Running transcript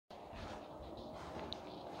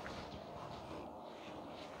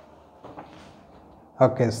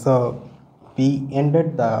Okay, so we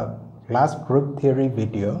ended the last group theory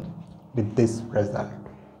video with this result.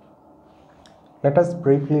 Let us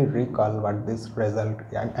briefly recall what this result,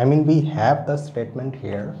 I mean we have the statement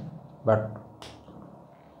here, but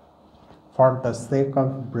for the sake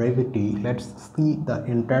of brevity, let's see the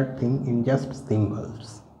entire thing in just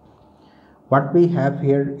symbols. What we have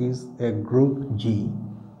here is a group G,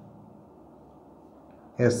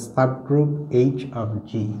 a subgroup H of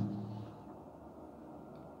G,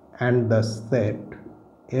 and the set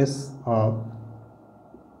S of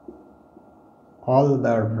all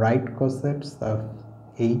the right cosets of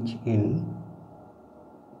H in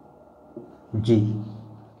G.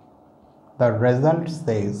 The result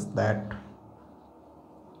says that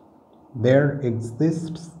there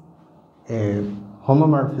exists a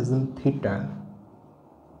homomorphism theta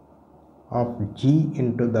of G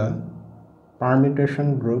into the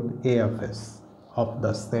permutation group A of S of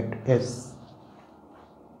the set S,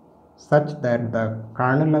 such that the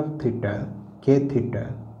kernel of theta, k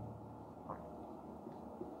theta,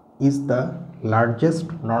 is the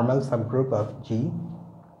largest normal subgroup of G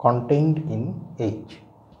contained in H.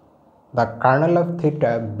 The kernel of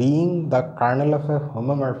theta, being the kernel of a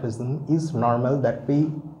homomorphism, is normal, that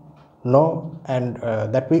we know and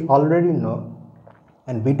that we already know,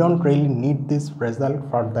 and we don't really need this result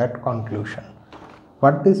for that conclusion.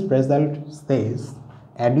 What this result says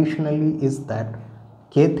additionally is that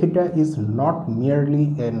k theta is not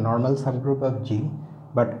merely a normal subgroup of G,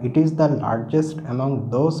 but it is the largest among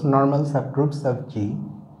those normal subgroups of G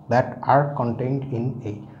that are contained in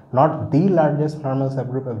A. Not the largest normal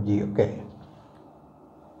subgroup of G, okay?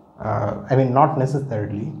 I mean not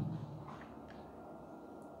necessarily.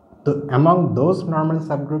 Among those normal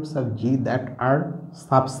subgroups of G that are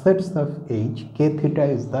subsets of H, k theta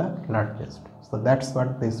is the largest. So that's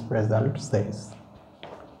what this result says.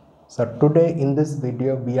 So today in this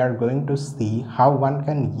video we are going to see how one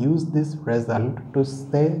can use this result to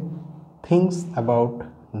say things about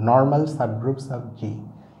normal subgroups of G.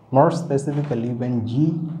 More specifically, when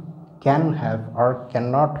G can have or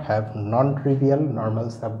cannot have non-trivial normal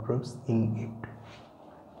subgroups in it.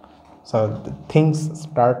 So things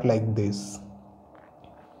start like this.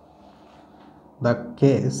 The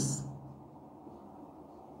case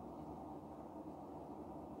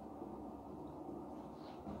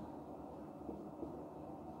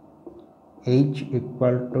H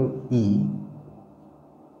equal to E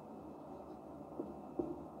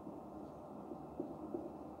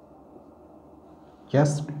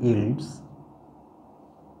just yields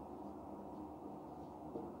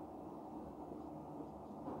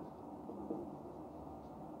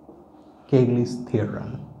Cayley's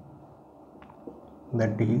theorem,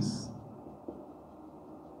 that is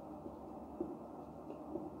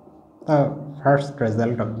the first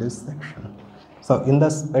result of this section. So in the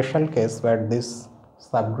special case where this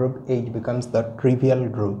subgroup H becomes the trivial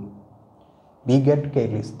group, we get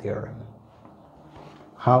Cayley's theorem.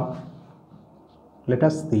 How? Let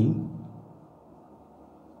us see.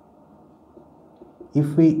 If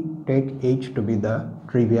we take H to be the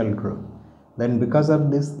trivial group, then because of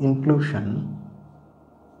this inclusion,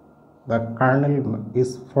 the kernel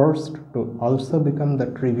is forced to also become the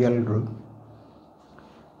trivial group,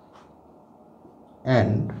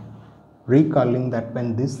 and recalling that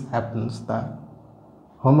when this happens, the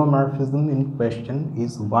homomorphism in question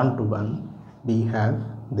is 1-to-1, we have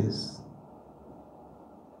this.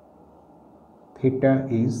 Theta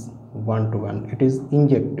is 1-to-1. It is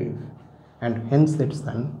injective and hence it's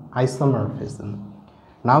an isomorphism.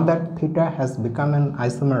 Now that theta has become an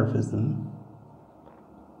isomorphism,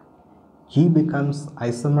 G becomes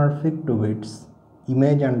isomorphic to its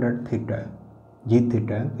image under theta, G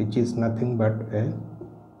theta, which is nothing but a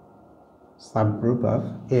subgroup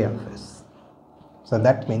of A of S. So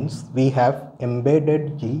that means we have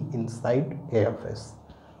embedded G inside A of S,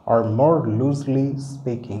 or more loosely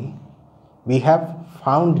speaking, we have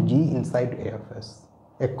found G inside A of S,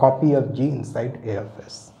 a copy of G inside A of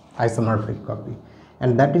S, isomorphic copy,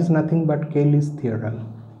 and that is nothing but Cayley's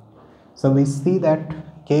theorem. So we see that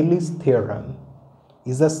Cayley's theorem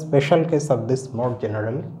is a special case of this more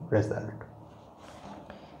general result.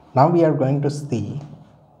 Now we are going to see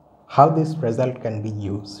how this result can be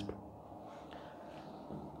used.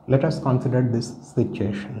 Let us consider this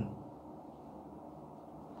situation.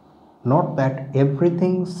 Note that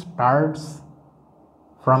everything starts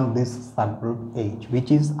from this subgroup H,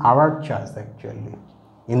 which is our choice actually.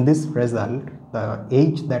 In this result, the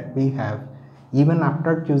H that we have, even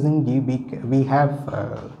after choosing G, we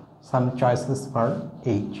have some choices for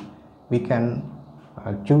H. We can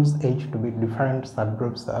choose H to be different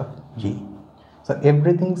subgroups of G. So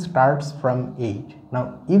everything starts from H.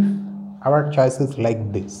 Now if our choice is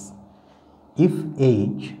like this, if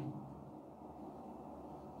H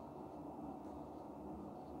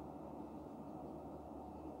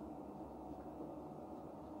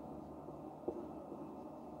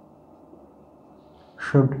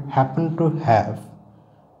should happen to have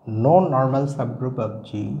no normal subgroup of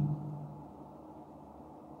G,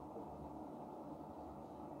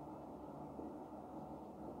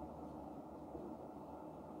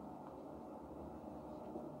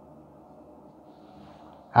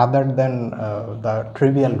 other than the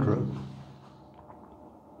trivial group,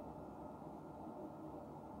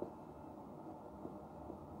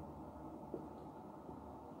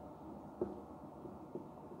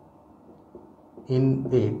 in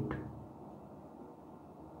it,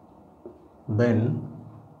 then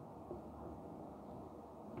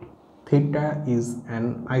theta is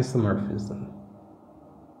an isomorphism.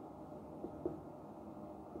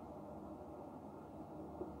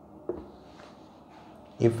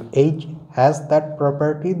 If H has that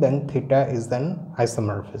property, then theta is an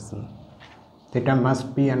isomorphism. Theta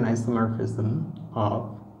must be an isomorphism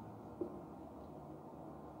of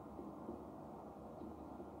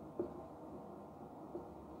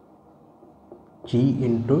G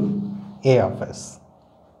into A of S.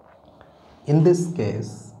 In this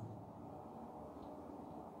case,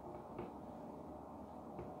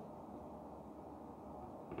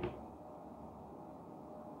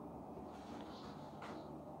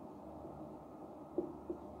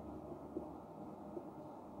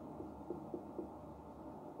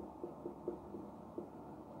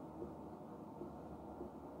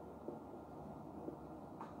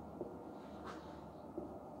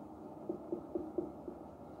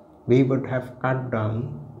 we would have cut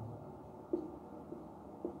down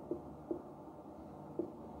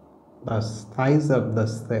the size of the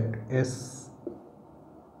set S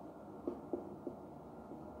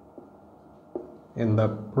in the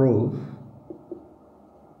proof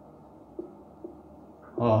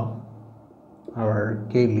of our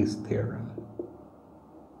Cayley's theorem.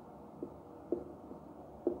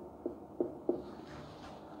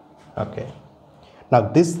 Okay, now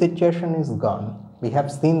this situation is gone. We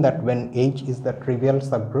have seen that when H is the trivial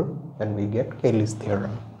subgroup, then we get Cayley's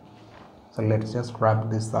theorem. So let's just wrap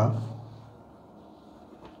this up.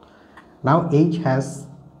 Now H has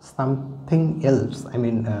something else,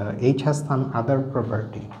 H has some other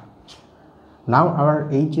property. Now our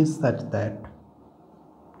H is such that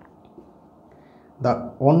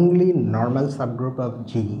the only normal subgroup of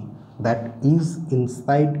G that is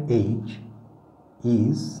inside H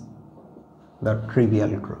is the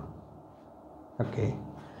trivial group. Okay,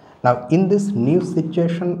 now in this new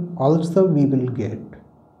situation also we will get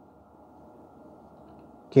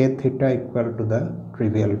k theta equal to the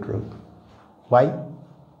trivial group. Why?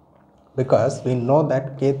 Because we know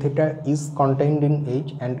that k theta is contained in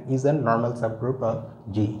H and is a normal subgroup of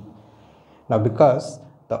G. Now because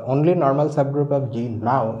the only normal subgroup of G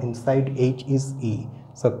now inside H is E,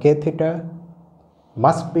 so k theta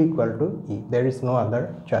must be equal to E. There is no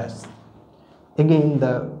other choice. Again,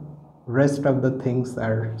 the rest of the things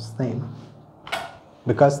are same.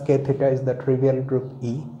 Because k theta is the trivial group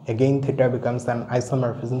E, again theta becomes an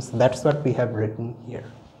isomorphism. So that's what we have written here.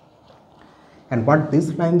 And what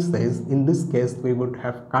this line says, in this case we would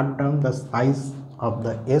have cut down the size of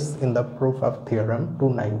the S in the proof of theorem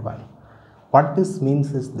 291. What this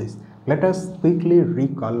means is this. Let us quickly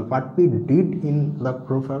recall what we did in the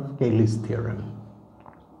proof of Cayley's theorem.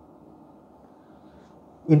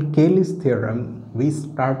 In Cayley's theorem, we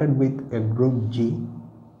started with a group G.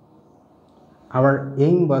 Our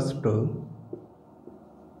aim was to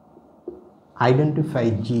identify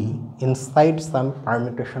G inside some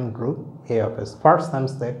permutation group A of S for some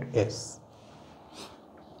set S.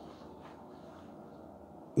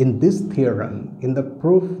 In this theorem, in the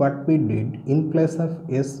proof, what we did, in place of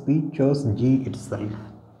S we chose G itself,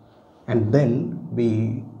 and then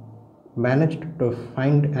we managed to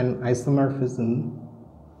find an isomorphism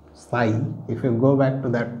psi. If you go back to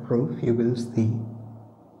that proof, you will see,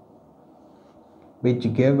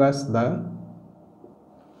 which gave us the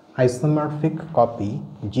isomorphic copy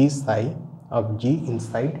G psi of G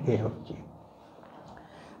inside A of G.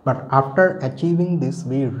 But after achieving this,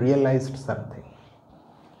 we realized something,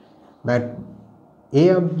 that A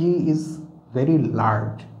of G is very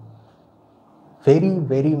large,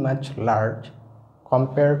 very much large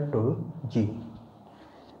compared to G.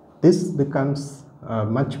 This becomes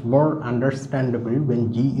much more understandable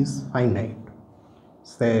when G is finite.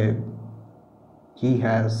 Say G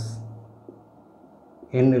has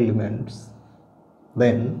n elements,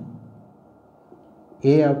 then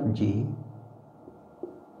A of G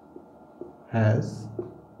has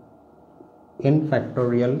n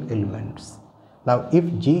factorial elements. Now if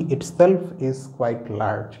G itself is quite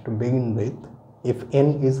large to begin with, if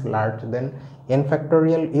n is large, then n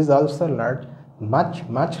factorial is also large,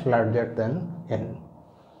 much larger than n.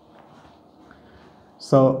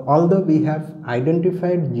 So although we have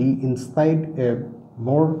identified G inside a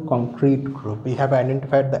more concrete group, we have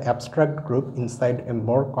identified the abstract group inside a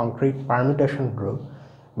more concrete permutation group,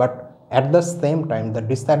 but at the same time the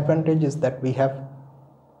disadvantage is that we have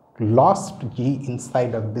lost G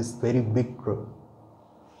inside of this very big group.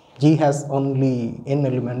 G has only n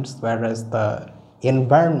elements, whereas the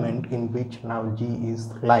environment in which now G is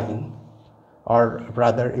lying, or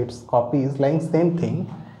rather its copy is lying, same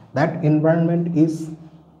thing, that environment is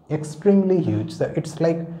extremely huge. So it's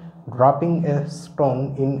like dropping a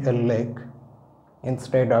stone in a lake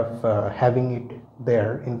instead of having it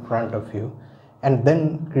there in front of you and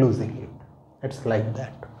then losing it. It's like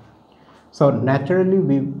that. So naturally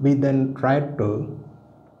we then tried to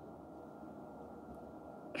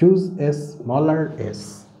choose a smaller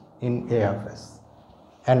s in A of s,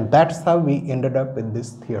 and that's how we ended up with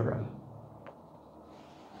this theorem.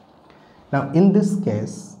 Now in this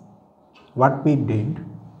case, what we did,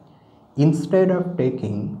 instead of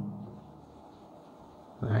taking,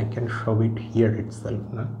 I can show it here itself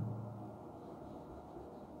now.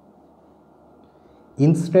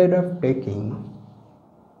 Instead of taking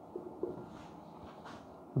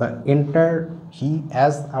the entire G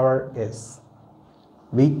as our S,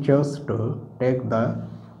 we chose to take the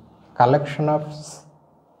collection of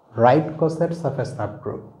right cosets of a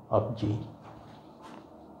subgroup of G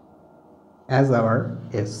as our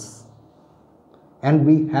S, and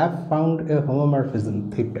we have found a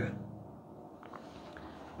homomorphism theta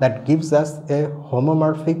that gives us a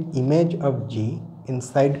homomorphic image of G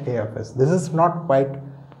inside A of S. This is not quite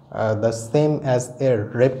the same as a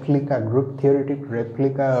replica, group theoretic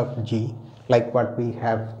replica of G like what we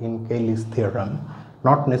have in Cayley's theorem,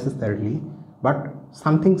 not necessarily, but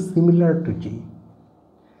something similar to G.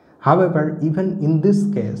 However, even in this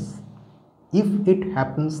case, if it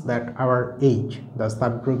happens that our H, the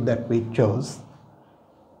subgroup that we chose,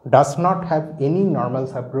 does not have any normal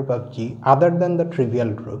subgroup of G other than the trivial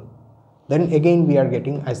group, then again we are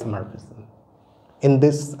getting isomorphism. In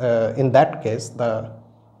that case, the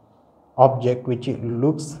object which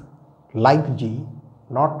looks like G,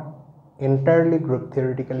 not entirely group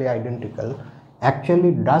theoretically identical,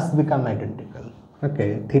 actually does become identical.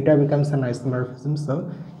 Okay, theta becomes an isomorphism,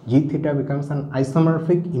 so G theta becomes an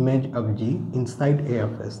isomorphic image of G inside A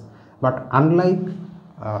of S. But unlike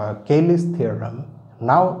Cayley's theorem,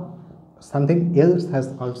 now something else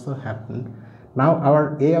has also happened. Now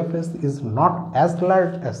our A of S is not as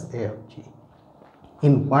large as A of G.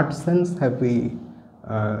 In what sense have we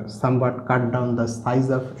somewhat cut down the size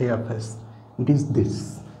of A of S? It is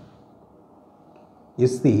this. You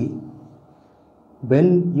see,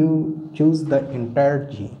 when you choose the entire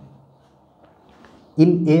G,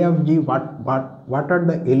 in A of G, what are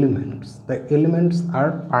the elements? The elements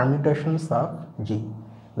are permutations of G,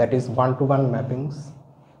 that is one-to-one mappings,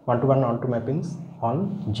 one-to-one onto mappings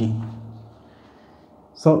on G.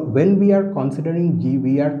 So when we are considering G,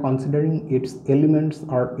 we are considering its elements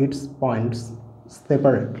or its points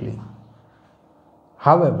separately.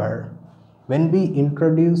 However, when we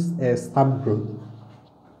introduce a subgroup,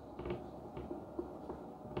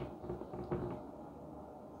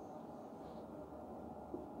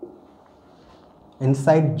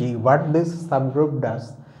 inside G, what this subgroup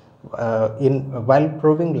does, while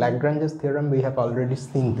proving Lagrange's theorem, we have already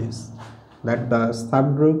seen this, that the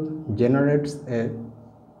subgroup generates a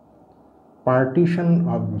partition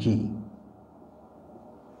of G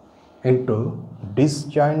into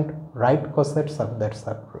disjoint right cosets of that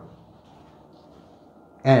subgroup.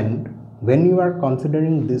 And when you are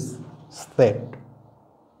considering this set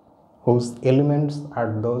whose elements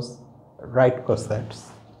are those right cosets,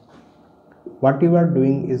 what you are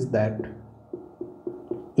doing is that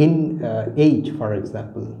in H, for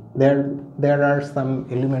example, there are some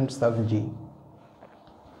elements of G.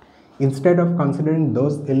 Instead of considering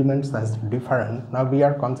those elements as different, now we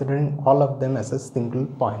are considering all of them as a single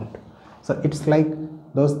point. So it's like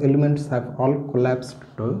those elements have all collapsed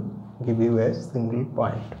to give you a single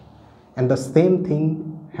point. And the same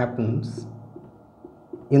thing happens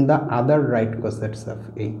in the other right cosets of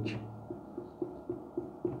H.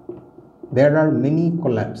 There are many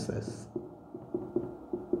collapses.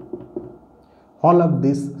 All of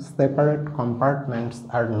these separate compartments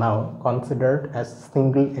are now considered as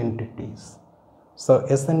single entities. So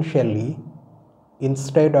essentially,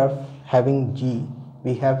 instead of having G,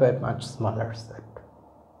 we have a much smaller set.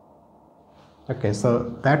 Okay,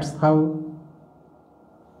 so that's how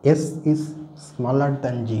S is smaller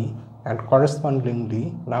than G, and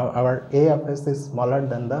correspondingly now our A of S is smaller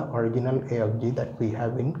than the original A of G that we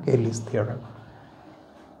have in Cayley's theorem.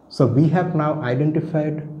 So we have now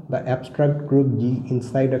identified the abstract group G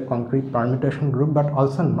inside a concrete permutation group, but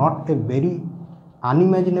also not a very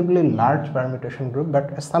unimaginably large permutation group,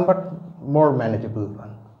 but a somewhat more manageable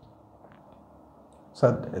one.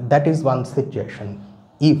 So that is one situation.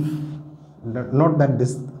 If, note that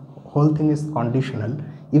this whole thing is conditional,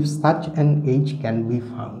 if such an H can be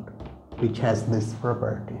found which has this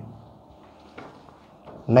property.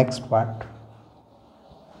 Next part.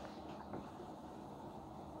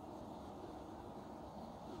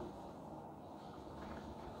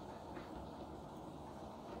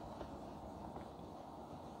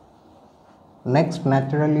 Next,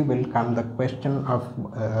 naturally, will come the question of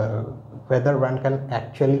whether one can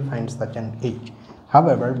actually find such an H.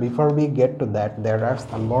 However, before we get to that, there are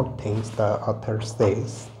some more things the author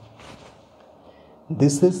says.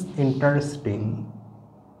 This is interesting.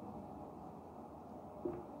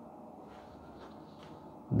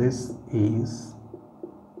 This is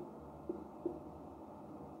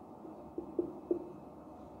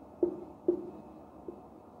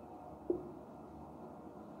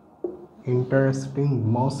interesting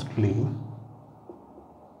mostly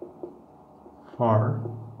for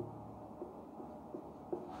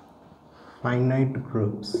finite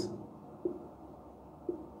groups,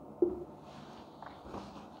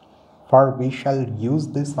 for we shall use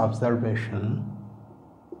this observation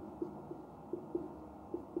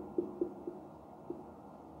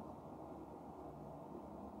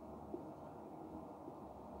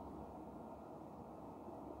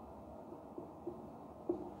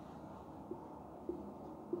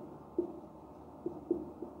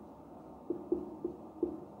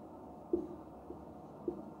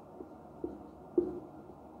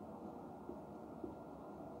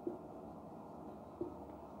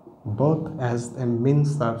both as a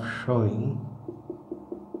means of showing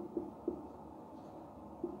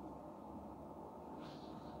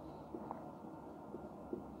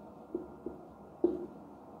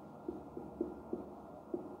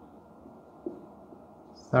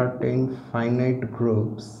certain finite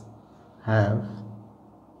groups have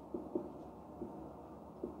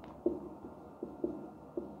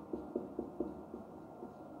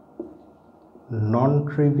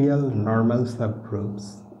non-trivial normal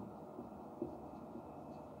subgroups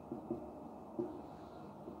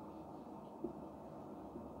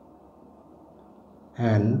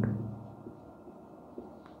and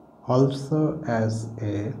also as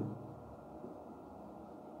a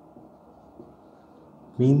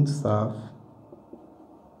means of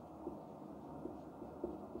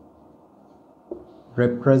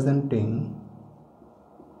representing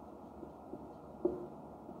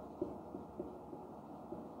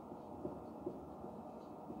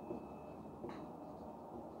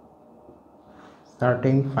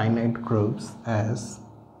certain finite groups as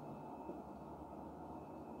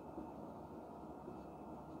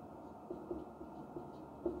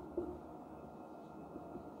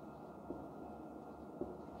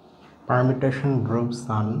permutation groups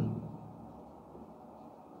on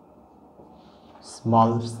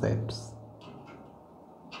small sets.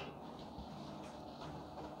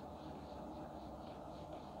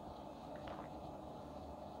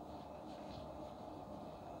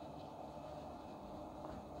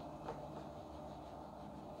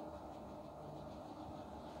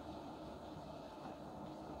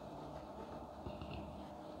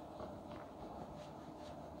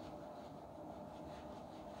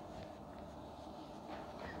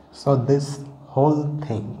 So this whole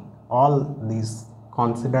thing, all these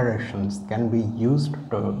considerations can be used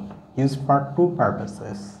for two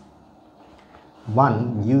purposes.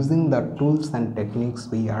 One, using the tools and techniques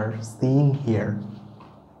we are seeing here,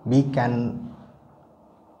 we can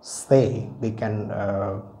say, we can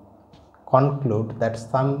conclude that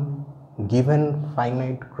some given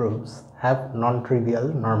finite groups have non-trivial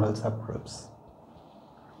normal subgroups.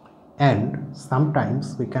 And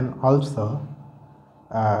sometimes we can also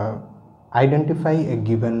identify a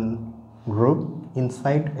given group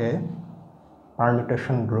inside a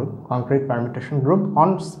permutation group, concrete permutation group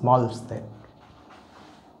on small set.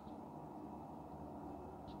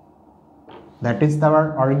 That is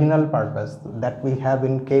our original purpose that we have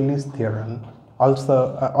in Cayley's theorem.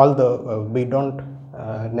 Also, although we don't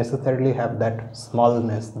necessarily have that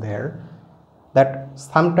smallness there, that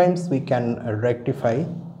sometimes we can rectify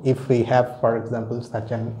if we have, for example,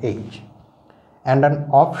 such an H. And an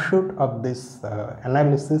offshoot of this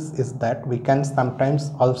analysis is that we can sometimes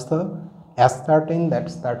also ascertain that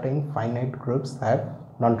certain finite groups have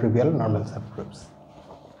non-trivial normal subgroups.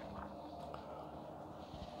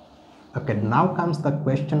 Okay, now comes the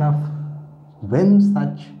question of when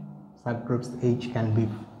such subgroups H can be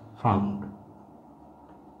found.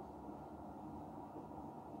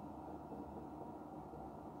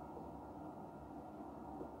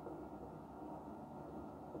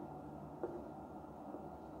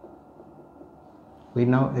 We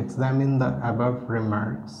now examine the above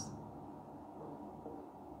remarks.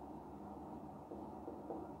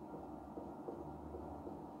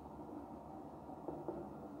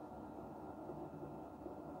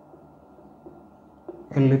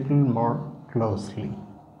 A little more closely.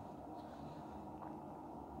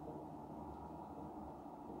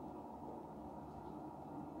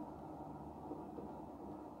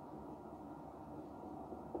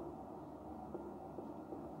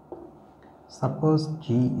 Suppose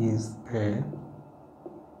G is a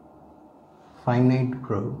finite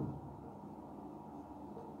group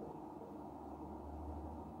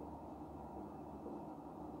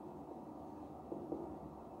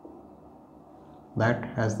that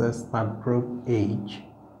has a subgroup H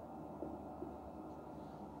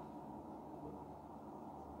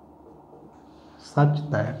such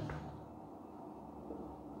that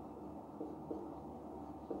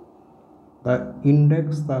the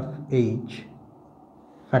index of H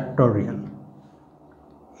factorial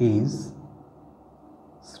is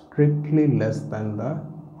strictly less than the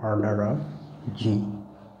order of G.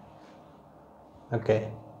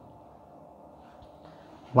 Okay.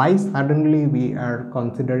 Why suddenly we are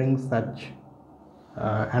considering such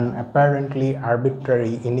an apparently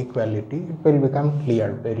arbitrary inequality? It will become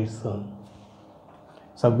clear very soon.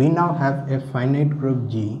 So we now have a finite group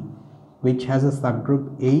G which has a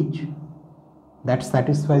subgroup H that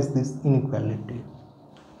satisfies this inequality.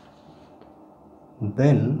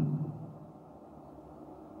 Then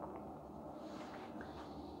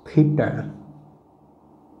theta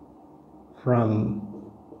from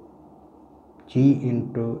G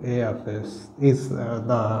into A of S is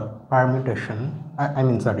the permutation,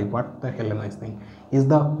 what the hell am I saying, is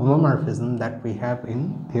the homomorphism that we have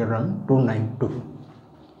in Theorem 292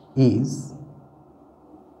 is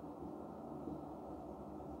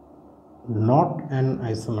not an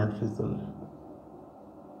isomorphism.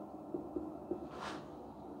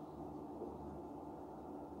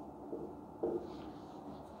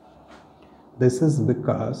 This is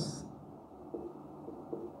because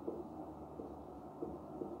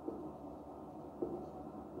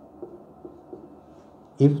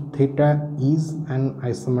if theta is an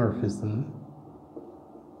isomorphism,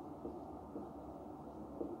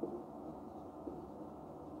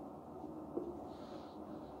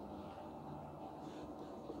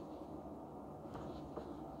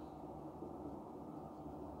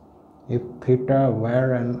 if theta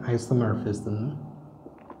were an isomorphism,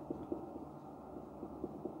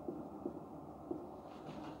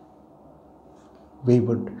 we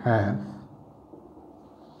would have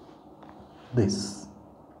this.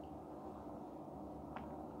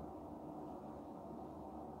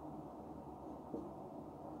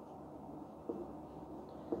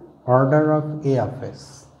 Order of A of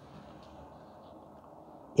S.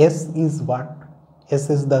 S is what? S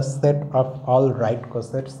is the set of all right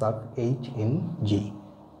cosets of H in G.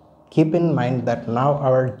 Keep in mind that now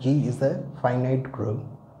our G is a finite group.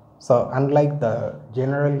 So unlike the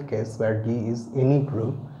general case where G is any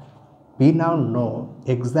group, we now know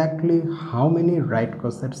exactly how many right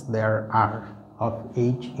cosets there are of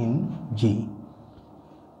H in G.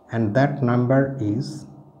 And that number is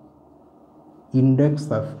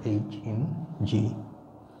index of H in G.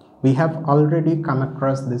 We have already come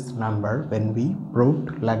across this number when we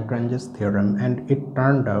proved Lagrange's theorem, and it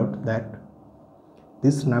turned out that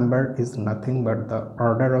this number is nothing but the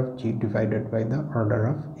order of G divided by the order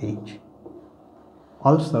of H.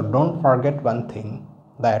 Also, don't forget one thing,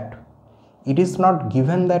 that it is not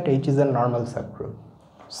given that H is a normal subgroup.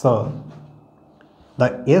 So,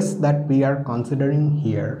 the S that we are considering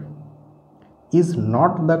here is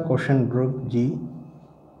not the quotient group G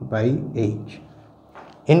by H.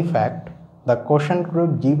 In fact, the quotient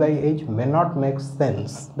group G by H may not make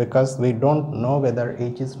sense because we don't know whether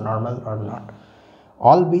H is normal or not.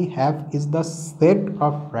 All we have is the set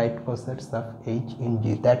of right cosets of H in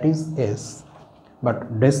G, that is S.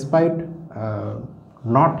 But despite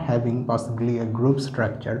not having possibly a group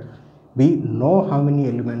structure, we know how many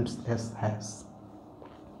elements S has,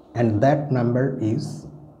 and that number is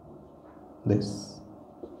this.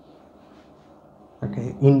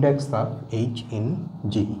 Okay, index of H in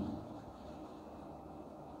G.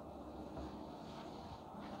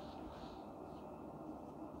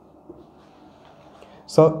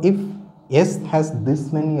 So if S has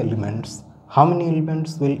this many elements, how many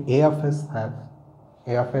elements will A of S have?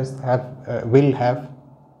 A of S will have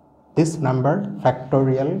this number,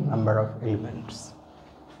 factorial number of elements,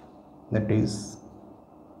 that is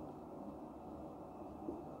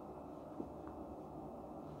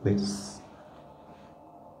this,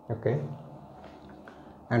 okay,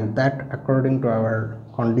 and that according to our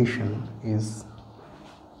condition is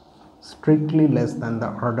strictly less than the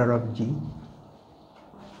order of G.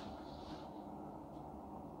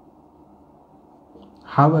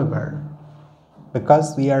 However,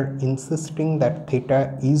 because we are insisting that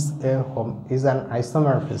theta is an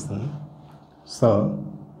isomorphism, so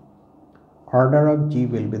order of G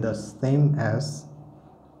will be the same as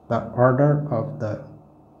the order of the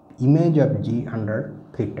image of G under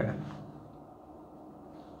theta,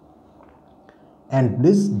 and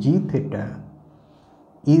this G theta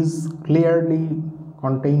is clearly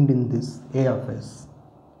contained in this A of S,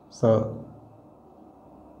 so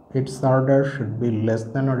its order should be less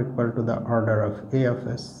than or equal to the order of A of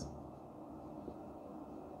S.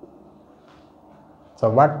 So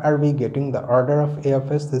what are we getting? The order of A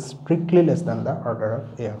of S is strictly less than the order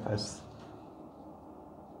of A of S,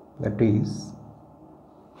 that is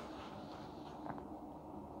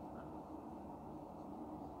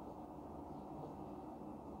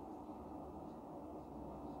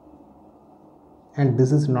and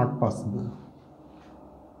this is not possible.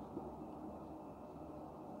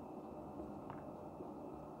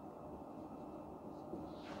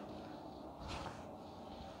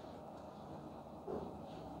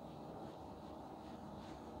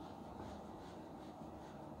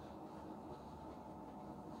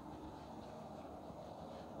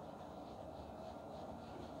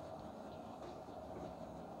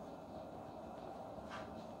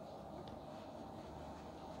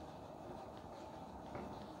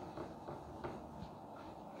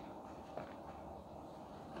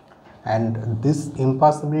 And this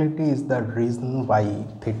impossibility is the reason why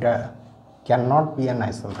theta cannot be an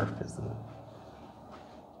isomorphism.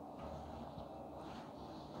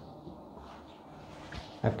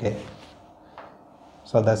 Okay,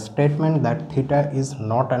 so the statement that theta is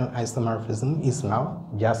not an isomorphism is now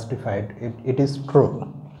justified. It is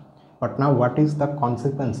true, but now what is the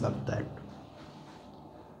consequence of that?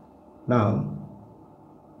 Now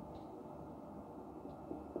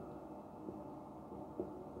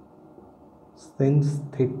since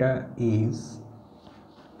theta is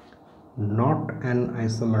not an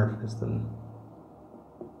isomorphism,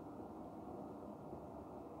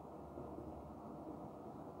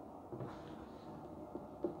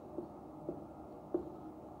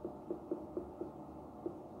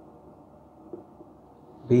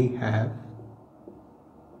 we have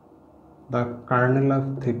the kernel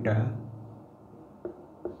of theta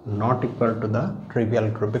not equal to the trivial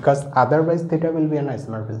group, because otherwise theta will be an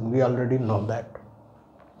isomorphism. We already know that.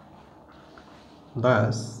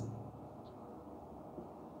 Thus,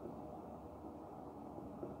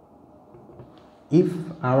 if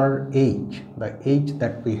our H, the H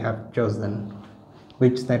that we have chosen,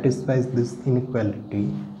 which satisfies this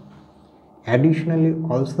inequality, additionally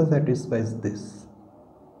also satisfies this,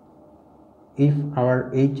 if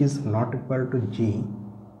our H is not equal to G,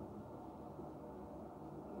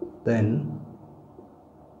 then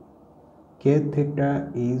K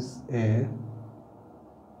theta is a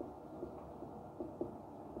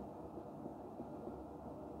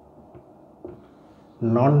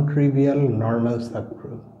non-trivial normal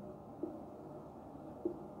subgroup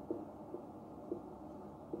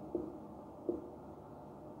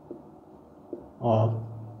of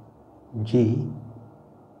G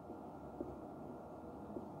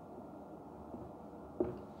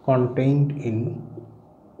contained in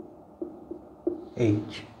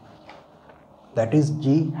H. That is,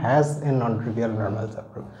 G has a non-trivial normal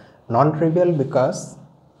subgroup. Non-trivial because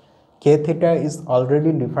K theta is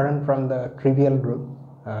already different from the trivial group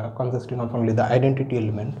consisting of only the identity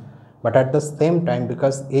element, but at the same time,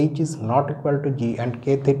 because H is not equal to G and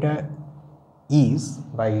K theta is,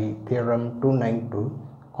 by theorem 292,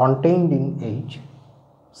 contained in H,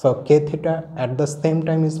 so K theta at the same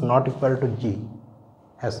time is not equal to G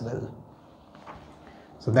as well.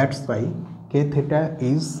 So that's why K theta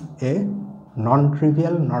is a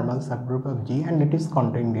non-trivial normal subgroup of G and it is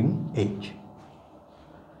contained in H.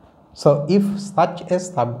 So if such a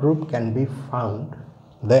subgroup can be found,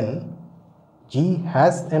 then G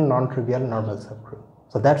has a non-trivial normal subgroup.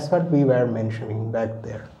 So that's what we were mentioning back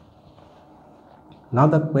there. Now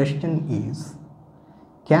the question is,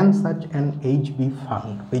 can such an H be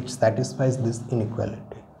found which satisfies this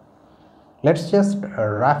inequality? Let's just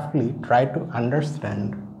roughly try to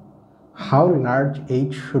understand how large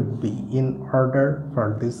H should be in order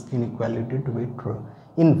for this inequality to be true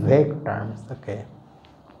in vague terms. Okay,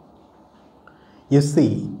 You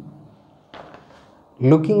see,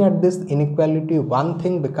 looking at this inequality, one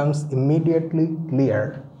thing becomes immediately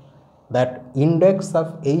clear, that index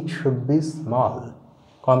of h should be small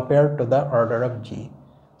compared to the order of g,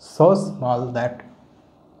 so small that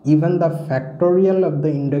even the factorial of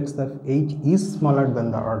the index of h is smaller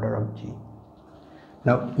than the order of g.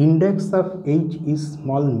 Now, index of h is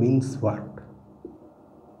small means what?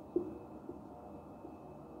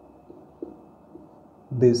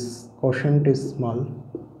 This quotient is small,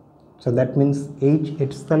 so that means h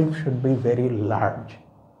itself should be very large.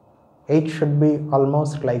 H should be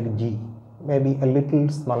almost like g, maybe a little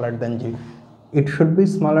smaller than g. It should be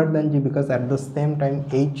smaller than g because at the same time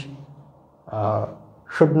h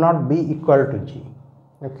should not be equal to g.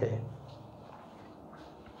 Okay.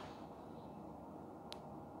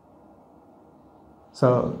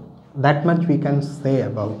 So that much we can say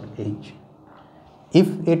about h. If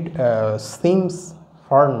it seems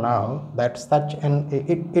for now that such an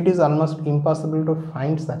it is almost impossible to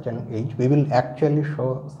find such an h, we will actually show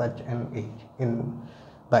such an h in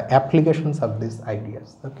the applications of these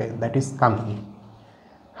ideas. Okay, that is coming.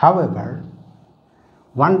 However,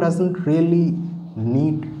 one doesn't really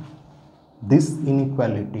need this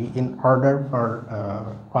inequality in order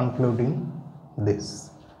for concluding this.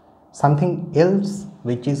 Something else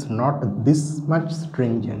which is not this much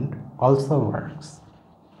stringent also works,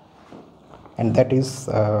 and that is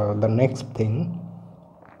the next thing.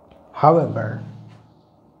 However,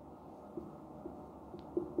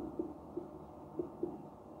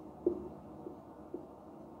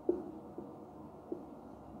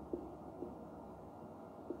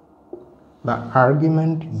 the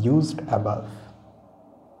argument used above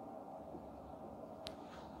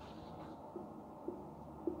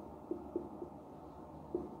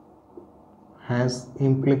has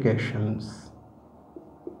implications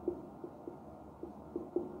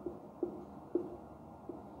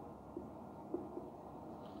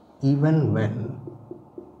even when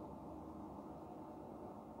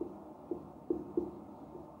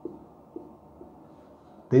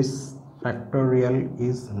this factorial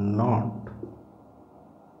is not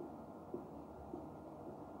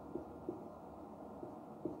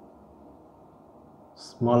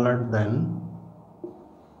smaller than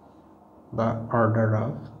the order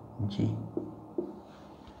of g.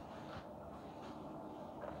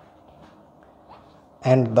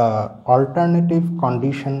 And the alternative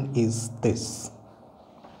condition is this: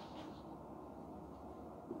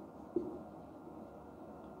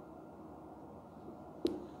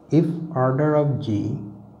 if order of g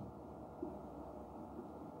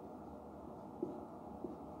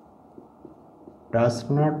does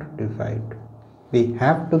not divide, we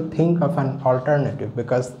have to think of an alternative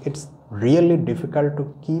because it's really difficult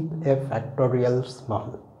to keep a factorial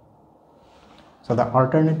small. So the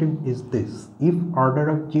alternative is this: if order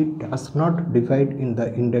of g does not divide in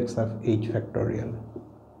the index of h factorial,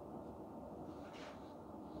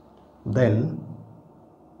 then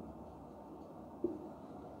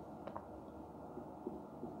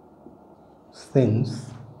since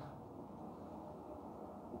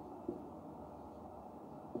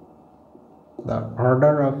the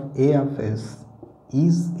order of a of s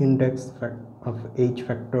is index of h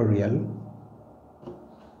factorial,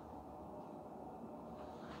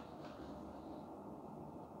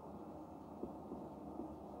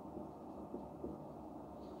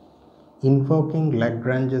 invoking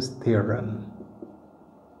Lagrange's theorem,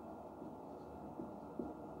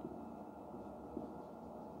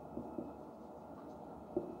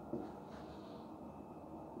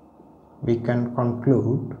 we can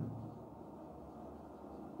conclude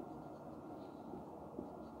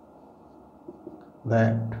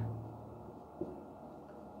that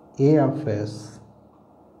a of s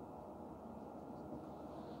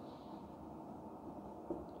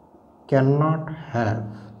cannot have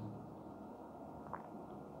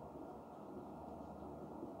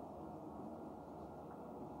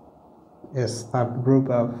a subgroup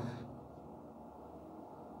of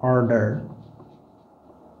order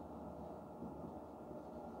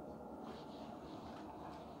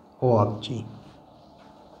O of g.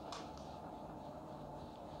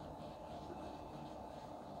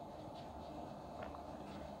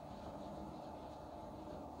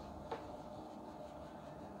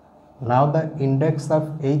 Now the index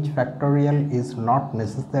of h factorial is not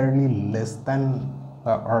necessarily less than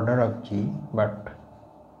the order of g, but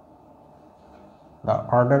the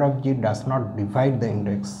order of g does not divide the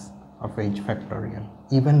index of h factorial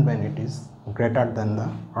even when it is greater than the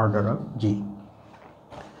order of g.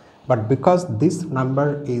 But because this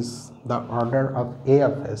number is the order of a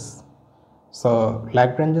of s, so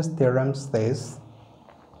Lagrange's theorem says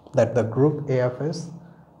that the group A of S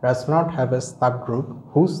does not have a subgroup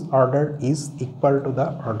whose order is equal to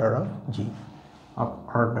the order of G, of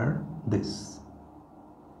order this.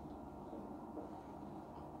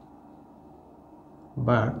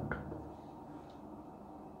 But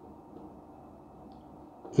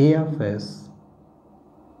A of S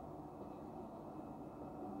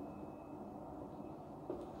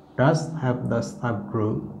does have the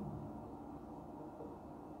subgroup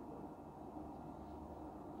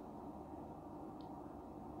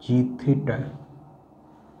G theta,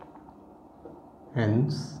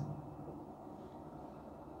 hence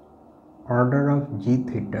order of G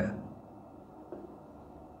theta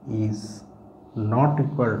is not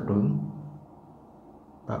equal to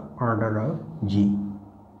the order of G,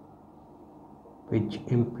 which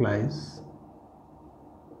implies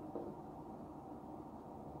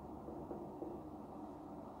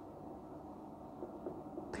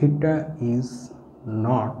theta is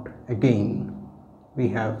not, again we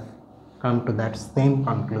have come to that same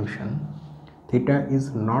conclusion, theta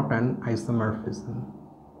is not an isomorphism.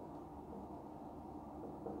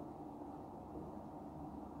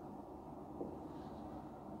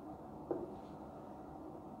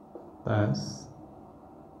 Thus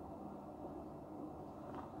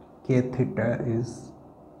k theta is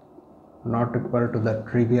not equal to the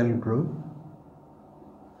trivial group,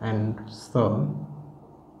 and so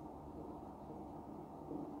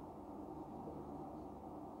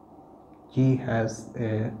G has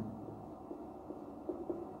a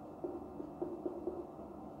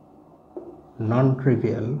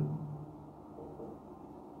non-trivial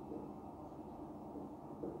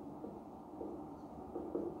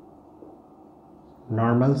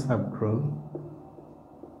normal subgroup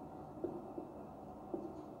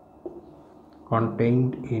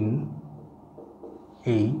contained in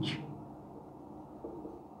H,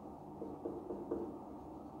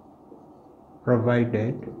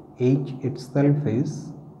 provided H itself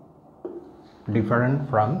is different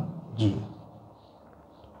from G.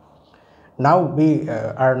 Now we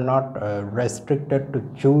are not restricted to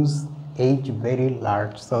choose H very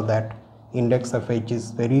large, so that index of H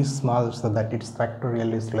is very small, so that its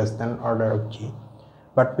factorial is less than order of G,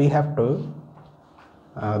 but we have to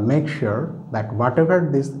make sure that whatever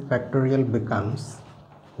this factorial becomes,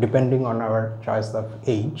 depending on our choice of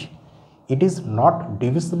H, it is not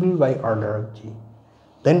divisible by order of G.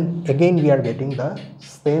 Then again we are getting the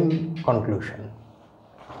same conclusion,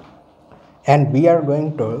 and we are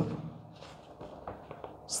going to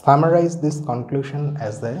summarize this conclusion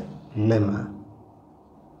as a lemma,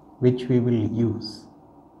 which we will use.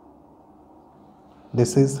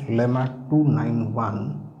 This is lemma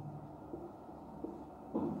 291,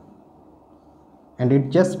 and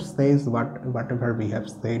it just says whatever we have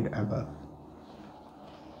said above.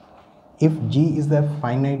 If G is a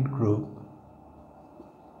finite group,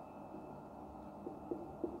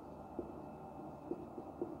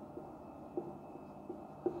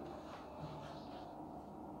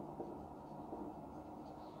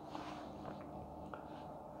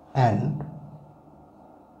 and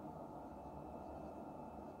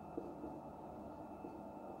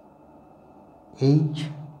H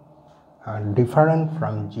different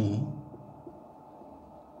from G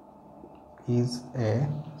is a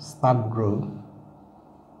subgroup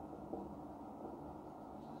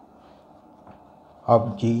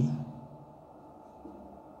of G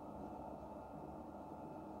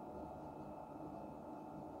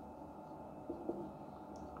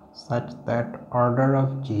such that order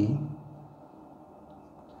of G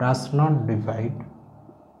does not divide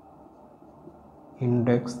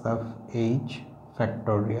index of H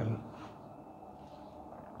factorial.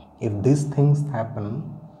 If these things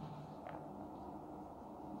happen,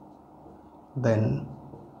 then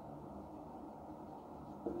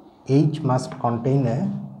H must contain a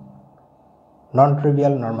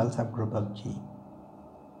non-trivial normal subgroup of G.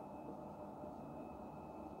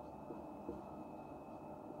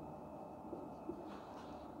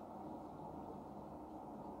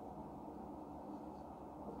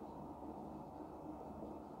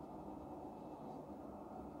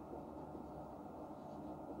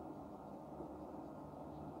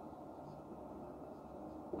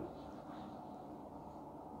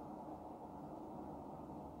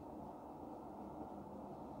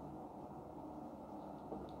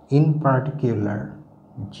 In particular,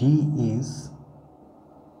 G is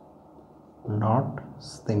not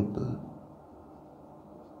simple.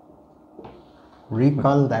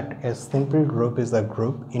 Recall that a simple group is a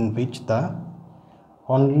group in which the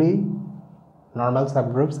only normal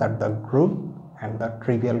subgroups are the group and the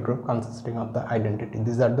trivial group consisting of the identity.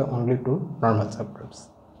 These are the only two normal subgroups.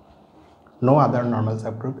 no other normal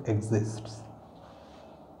subgroup exists.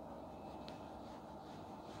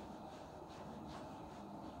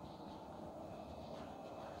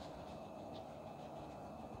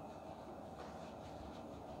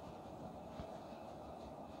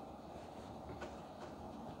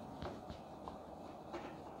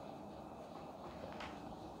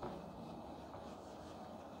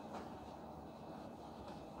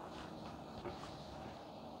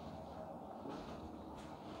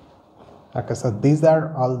 Okay, so these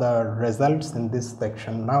are all the results in this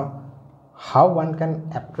section. Now, how one can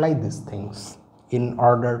apply these things in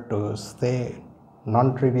order to say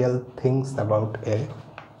non-trivial things about a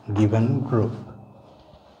given group.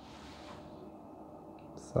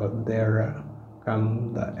 So there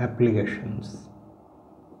come the applications.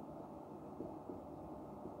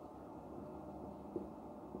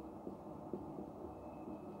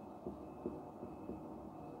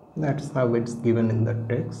 That's how it's given in the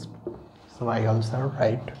text. So I also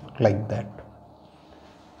write like that.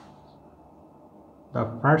 The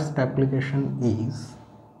first application is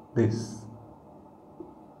this.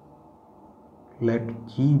 Let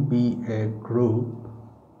G be a group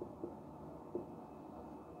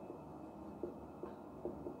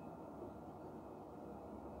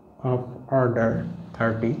of order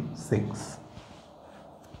 36.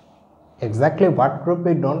 Exactly what group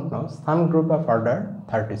we don't know, some group of order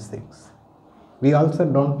 36. We also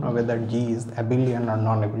don't know whether G is abelian or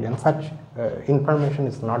non-abelian. Such information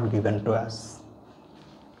is not given to us.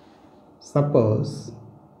 Suppose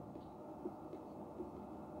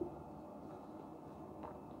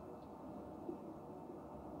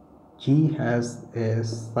G has a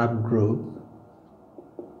subgroup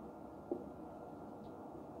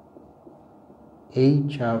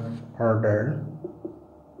H of order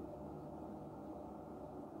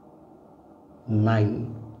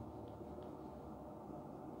 9.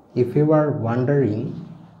 If you are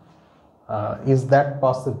wondering, is that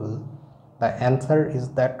possible? The answer is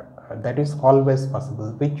that that is always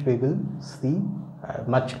possible, which we will see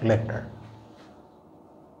much later.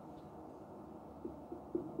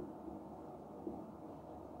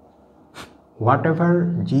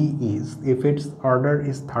 Whatever G is, if its order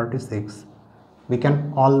is 36, we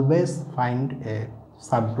can always find a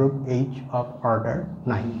subgroup H of order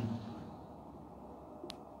 9.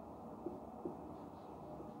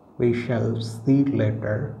 We shall see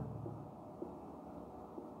later.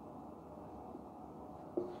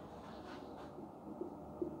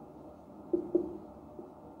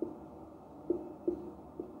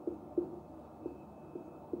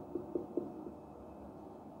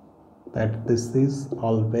 That this is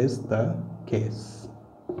always the case.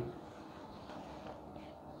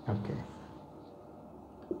 Okay.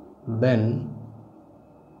 Then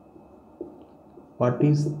what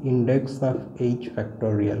is index of H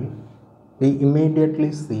factorial? We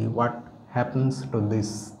immediately see what happens to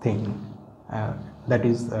this thing. That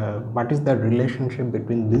is, what is the relationship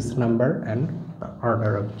between this number and the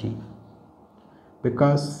order of G?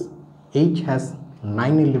 Because H has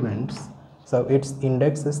 9 elements, so its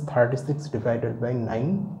index is 36 divided by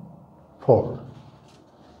 9, 4.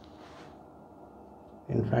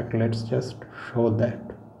 In fact, let's just show that.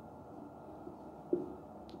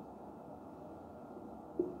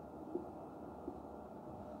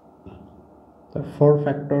 The 4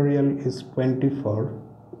 factorial is 24,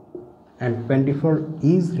 and 24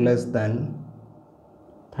 is less than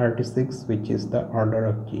 36, which is the order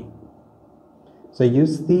of G. So you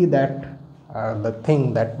see that the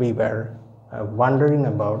thing that we were wondering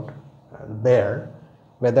about there,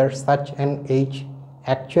 whether such an H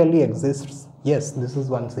actually exists. Yes, this is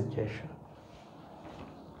one situation.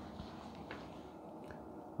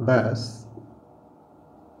 Thus,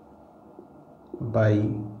 by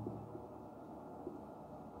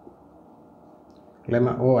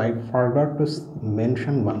lemma, oh, I forgot to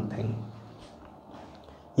mention one thing.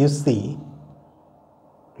 You see,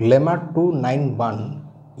 lemma 291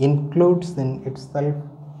 includes in itself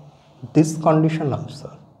this condition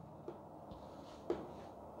also.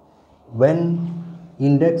 When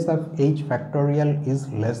index of H factorial is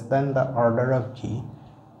less than the order of G,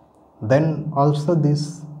 then also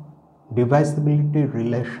this divisibility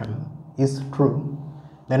relation is true.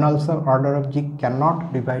 Then also order of G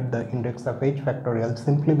cannot divide the index of H factorial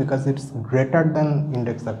simply because it's greater than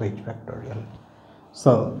index of H factorial.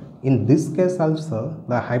 So in this case also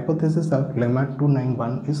the hypothesis of lemma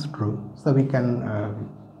 291 is true. So we can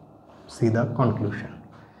see the conclusion.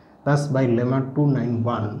 Thus by lemma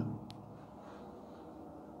 291,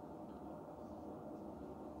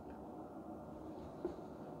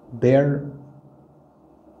 there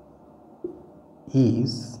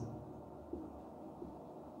is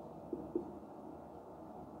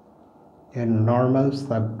a normal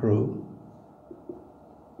subgroup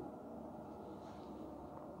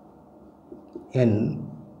N,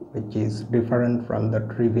 which is different from the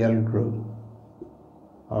trivial group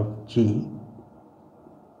of G,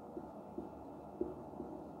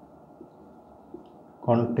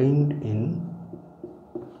 contained in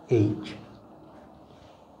H.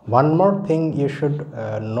 One more thing you should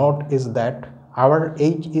note is that our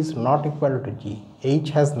H is not equal to G.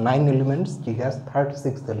 H has 9 elements, G has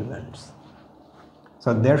 36 elements.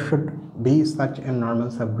 So there should be such a normal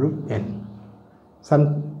subgroup N.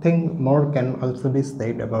 Something more can also be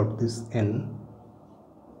said about this N,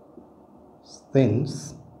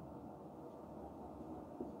 since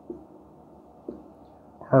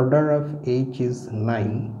order of H is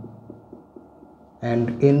 9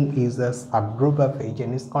 and N is a subgroup of H,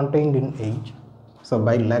 N is contained in H. So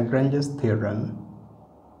by Lagrange's theorem,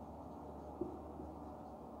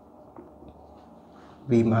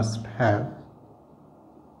 we must have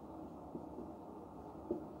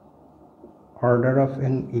order of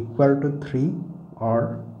N equal to 3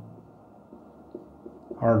 or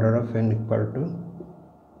order of N equal to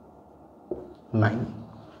 9.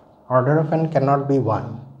 Order of N cannot be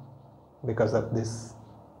 1 because of this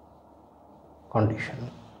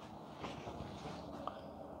condition.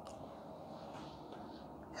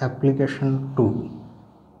 Application 2.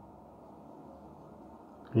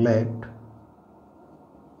 Let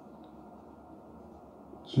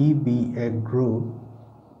G be a group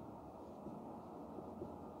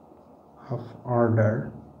of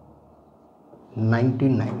order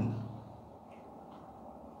 99.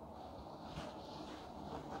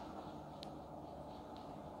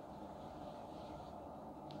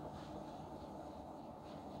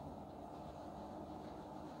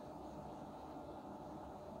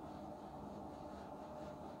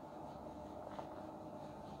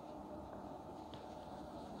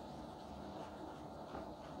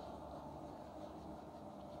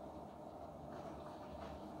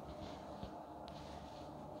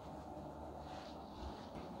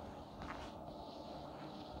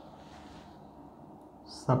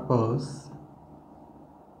 Suppose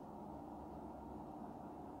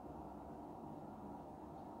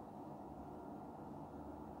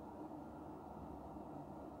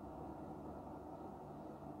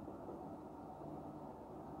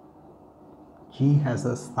G has a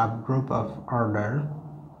subgroup of order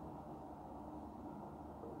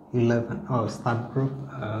 11, or subgroup,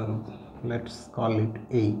 let's call it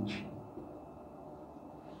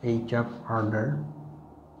H of order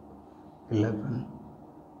 11.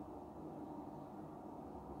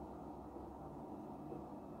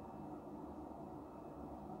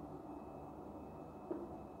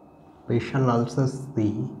 We shall also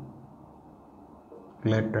see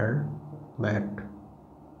later that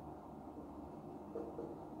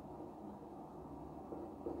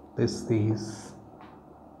this is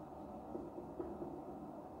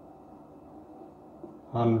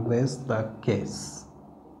always the case.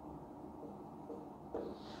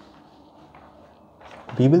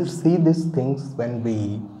 We will see these things when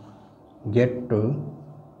we get to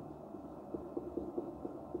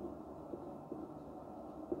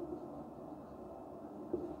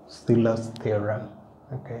Scylla's theorem.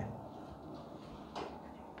 Okay.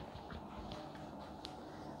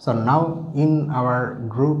 So now in our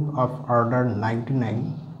group of order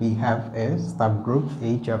 99, we have a subgroup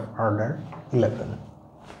H of order 11.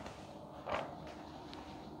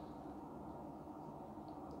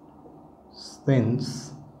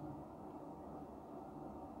 Since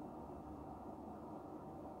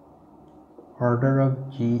order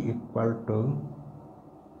of G equal to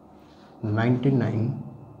 99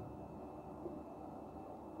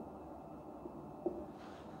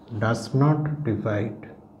 does not divide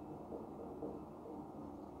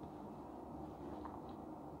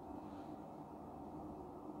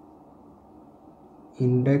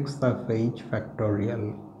index of H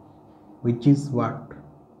factorial, which is what?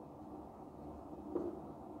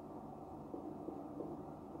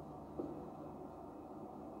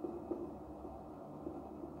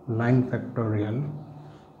 Nine factorial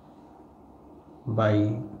by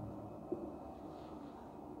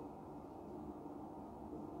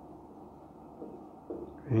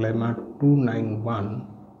lemma 291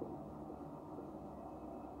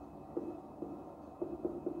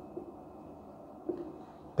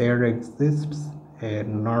 there exists a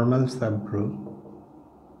normal subgroup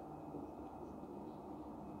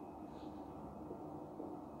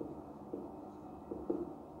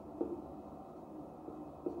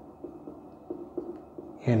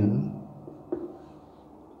N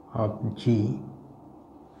of G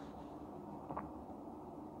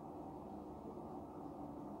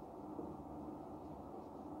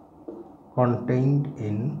contained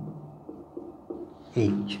in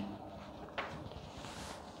H.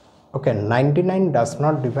 Okay, 99 does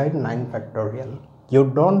not divide 9 factorial. You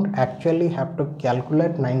don't actually have to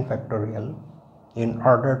calculate 9 factorial in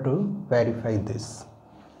order to verify this.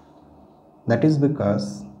 That is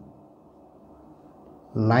because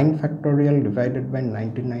 9 factorial divided by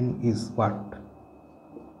 99 is what?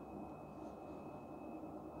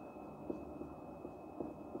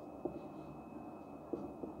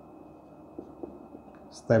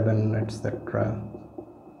 7, etc.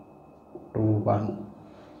 to 1.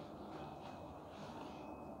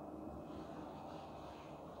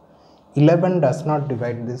 Eleven does not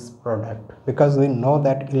divide this product because we know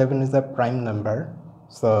that 11 is a prime number.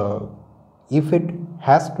 So if it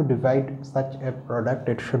has to divide such a product,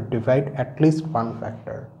 it should divide at least one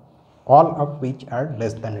factor, all of which are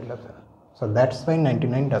less than 11. So that's why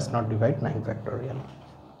 99 does not divide 9 factorial.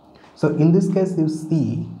 So in this case, you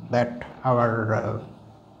see that our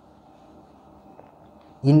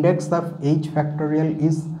index of H factorial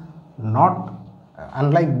is not,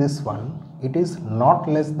 unlike this one, it is not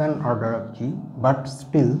less than order of G, but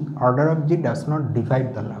still order of G does not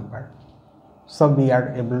divide the number. So we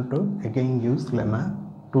are able to again use lemma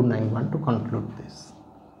 291 to conclude this.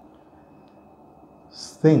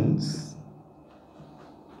 Since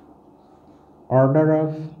order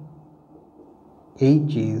of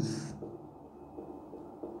H is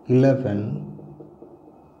 11,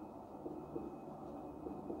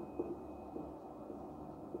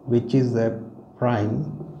 which is a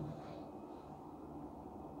prime,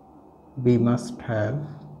 we must have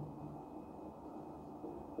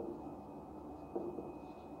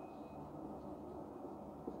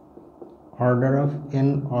order of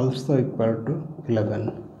n also equal to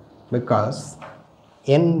 11, because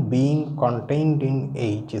n being contained in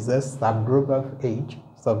H is a subgroup of H.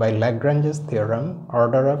 So by Lagrange's theorem,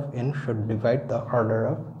 order of n should divide the order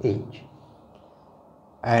of H.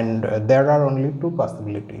 And there are only two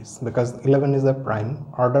possibilities, because 11 is a prime.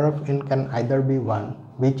 Order of n can either be 1,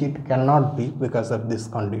 which it cannot be because of this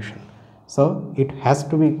condition. So it has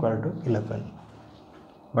to be equal to 11.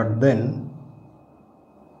 But then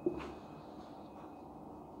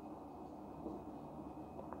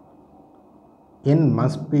n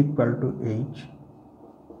must be equal to H,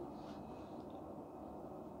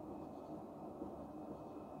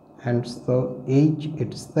 and so H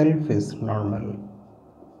itself is normal.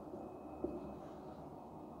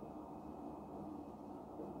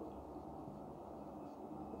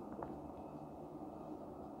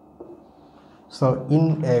 So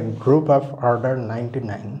in a group of order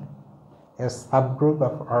 99, a subgroup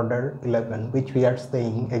of order 11, which we are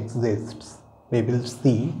saying exists, we will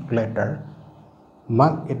see later,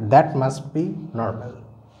 that must be normal.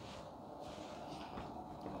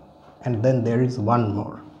 And then there is one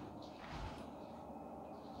more.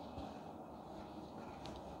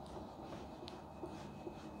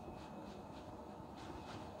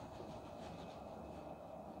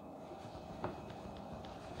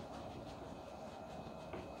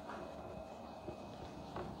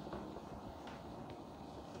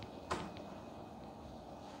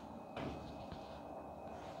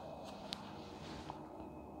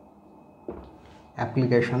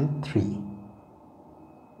 Application 3.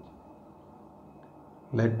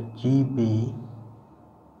 Let G be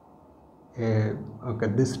a, okay,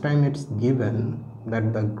 this time it's given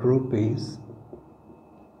that the group is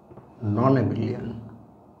non-abelian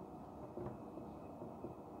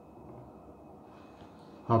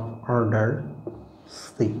of order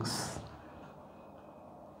 6.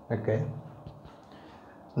 Okay.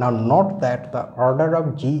 Now note that the order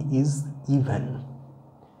of G is even,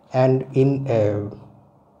 and in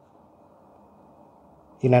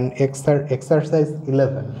an exercise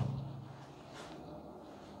 11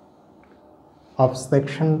 of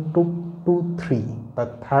section 223, the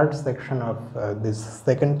third section of this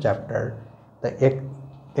second chapter, the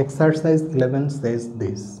exercise 11 says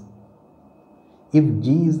this: if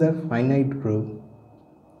G is a finite group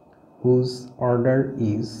whose order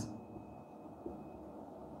is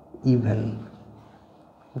even,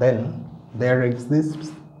 then there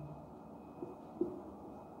exists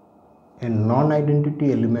a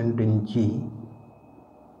non-identity element in G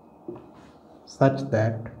such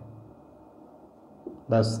that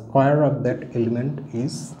the square of that element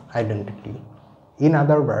is identity. In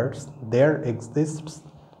other words, there exists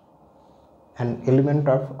an element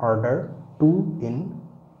of order 2 in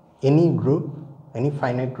any group, any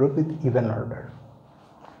finite group with even order.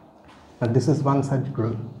 Now this is one such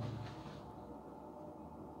group.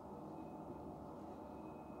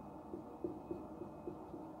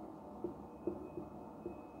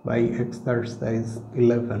 By exercise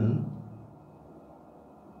 11,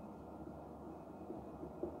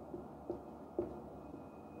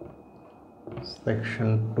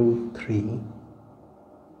 section 2(3),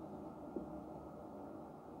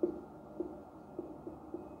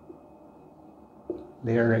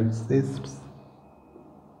 there exists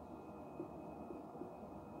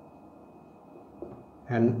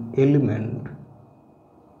an element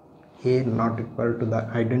A not equal to the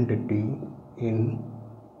identity in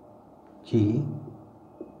G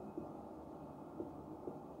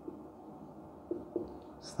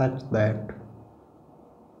such that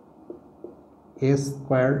A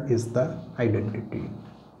square is the identity.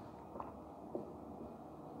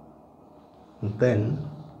 Then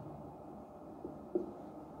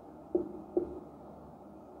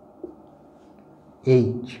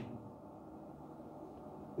H,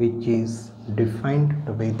 which is defined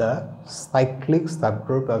to be the cyclic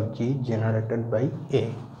subgroup of G generated by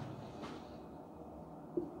A,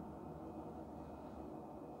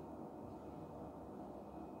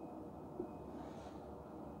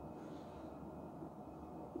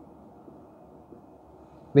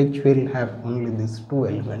 which will have only these two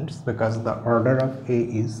elements because the order of A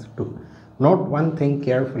is 2. Note one thing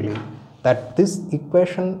carefully, that this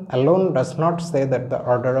equation alone does not say that the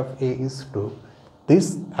order of A is 2.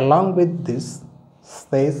 This along with this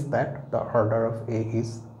says that the order of A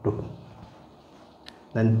is 2.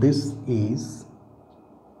 Then this is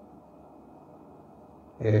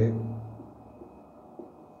a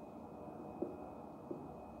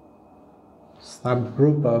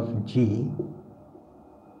subgroup of G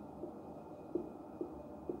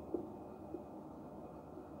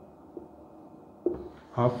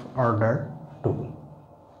of order 2.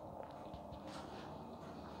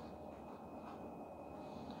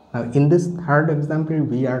 Now in this third example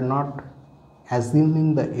we are not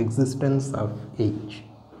assuming the existence of H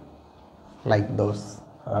like those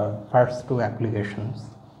first two applications,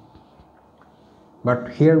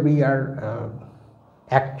 but here we are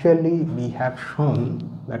actually we have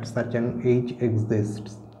shown that such an H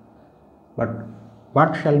exists, but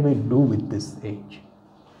what shall we do with this H?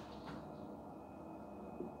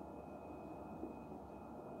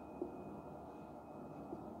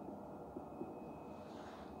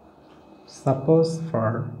 Suppose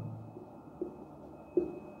for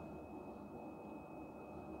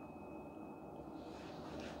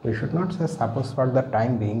we should not say suppose for the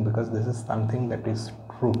time being because this is something that is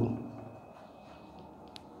true.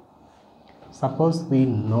 Suppose we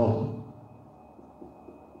know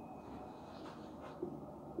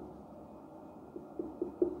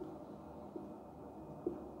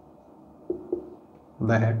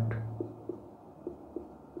that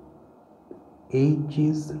H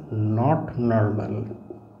is not normal.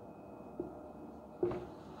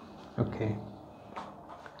 Okay,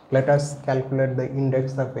 let us calculate the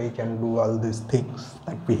index of H and do all these things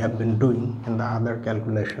that we have been doing in the other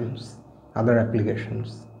calculations, other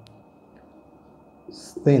applications.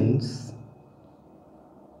 Since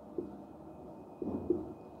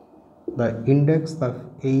the index of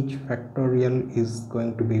H factorial is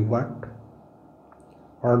going to be what?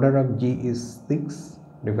 Order of G is 6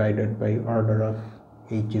 divided by order of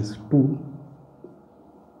H is 2.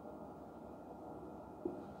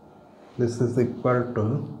 This is equal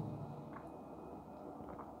to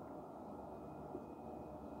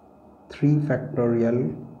 3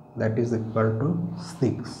 factorial, that is equal to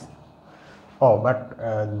 6. Oh, but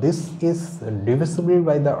this is divisible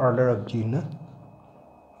by the order of G, no?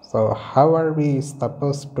 So how are we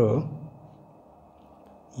supposed to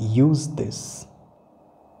use this?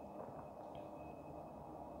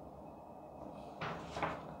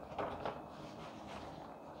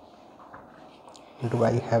 Do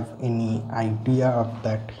I have any idea of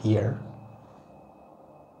that here?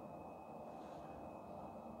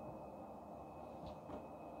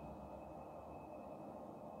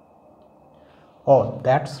 Oh,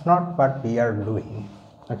 that's not what we are doing.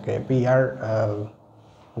 Okay, we are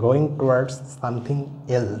going towards something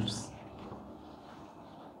else.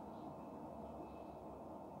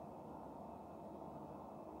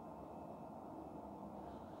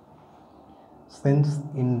 Since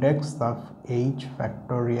index of H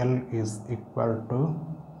factorial is equal to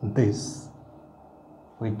this,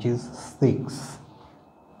 which is 6,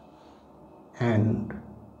 and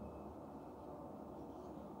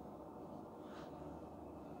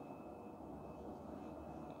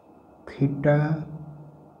theta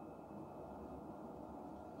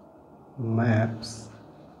maps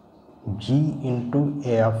G into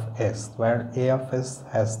A of S, where A of S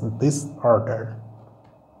has this order.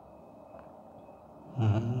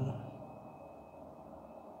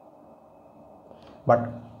 But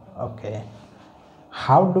okay,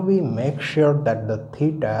 How do we make sure that the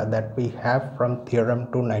theta that we have from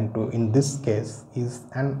theorem 292 in this case is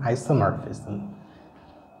an isomorphism?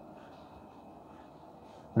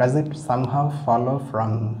 Does it somehow follow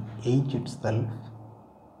from H itself?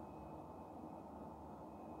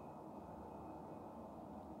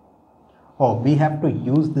 Oh, we have to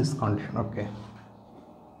use this condition, okay.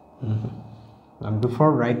 Now,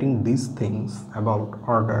 before writing these things about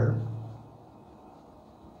order,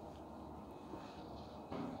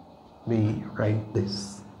 we write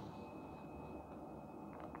this.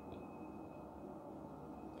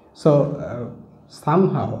 So,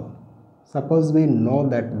 somehow, suppose we know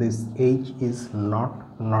that this H is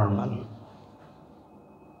not normal,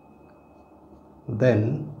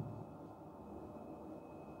 then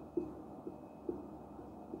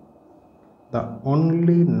the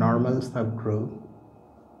only normal subgroup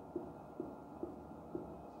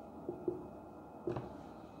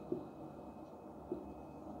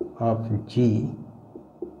of G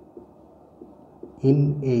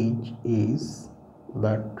in H is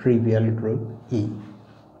the trivial group E.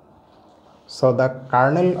 So the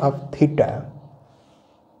kernel of theta,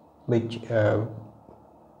 which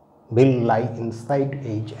will lie inside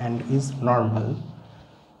H and is normal,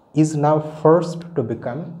 is now forced to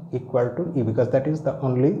become equal to E, because that is the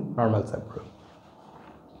only normal subgroup.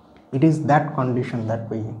 It is that condition that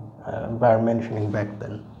we were mentioning back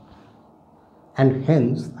then, and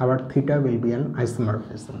hence our theta will be an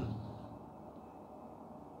isomorphism.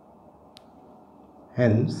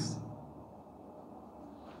 Hence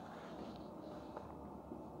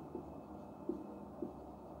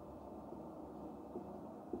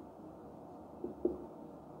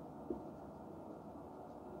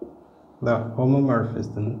the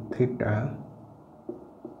homomorphism theta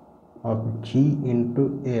of G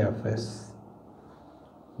into A of S,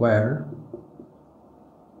 where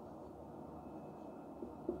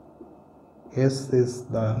S is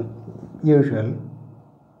the usual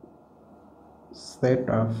set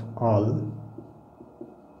of all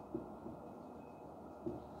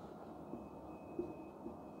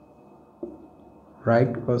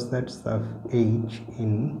right cosets of H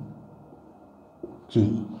in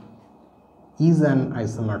G, is an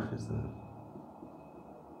isomorphism.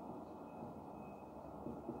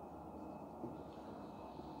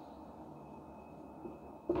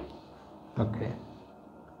 Okay,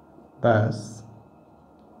 thus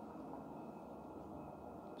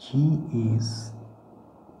G is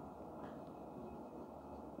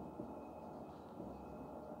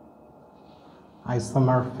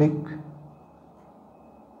isomorphic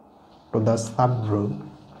to the subgroup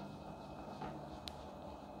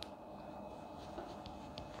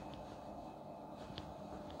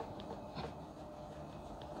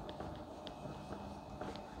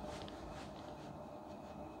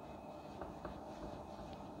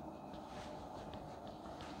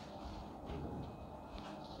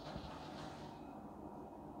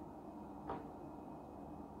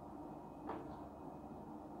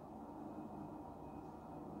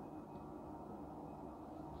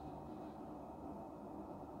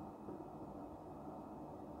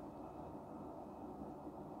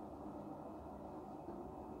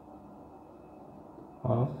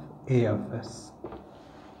of A of S.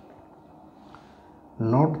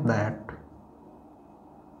 Note that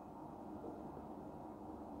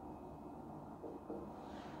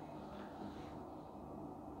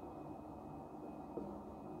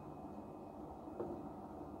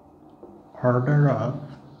order of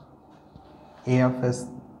A of S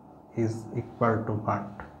is equal to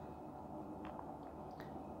what?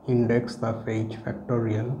 Index of H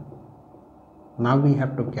factorial. Now we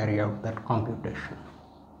have to carry out that computation.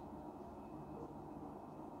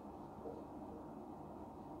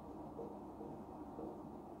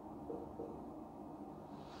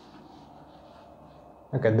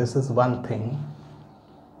 Okay, this is one thing,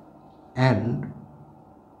 and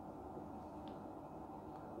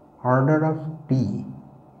order of T,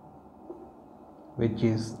 which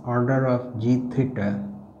is order of G theta,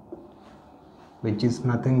 which is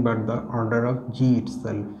nothing but the order of G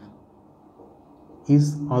itself,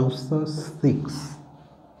 is also 6.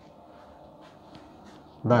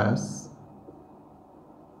 Thus,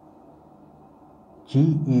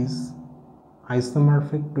 G is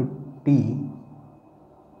isomorphic to T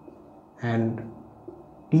and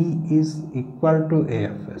T is equal to A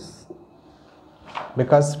of S,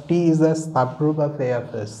 because T is a subgroup of A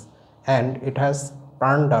of S, and it has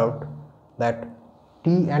turned out that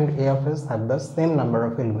T and A of S have the same number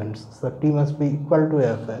of elements, so T must be equal to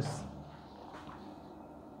A of S.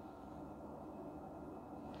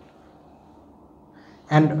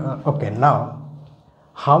 And okay, now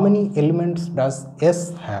How many elements does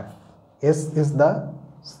S have? S is the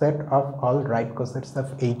set of all right cosets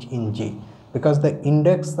of H in G, because the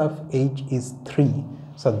index of H is 3.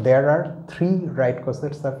 So there are 3 right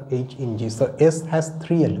cosets of H in G. So S has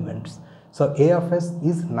 3 elements. So A of S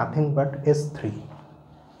is nothing but S3.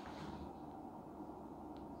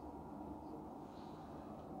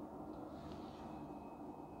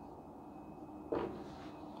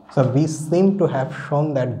 So we seem to have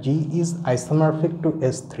shown that G is isomorphic to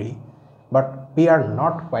S3, but we are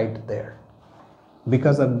not quite there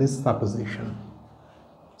because of this supposition.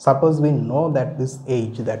 Suppose we know that this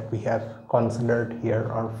H that we have considered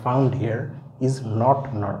here or found here is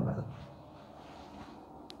not normal.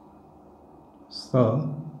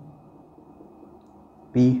 So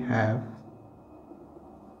we have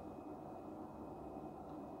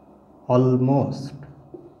almost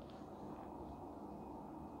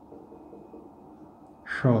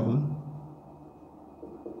shown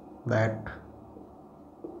that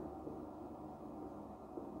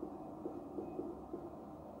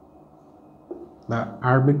the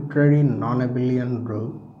arbitrary non-abelian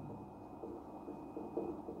rule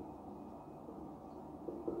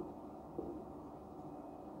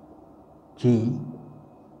G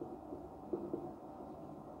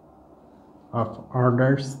of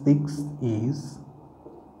order 6 is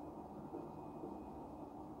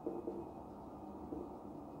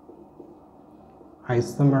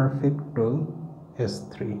isomorphic to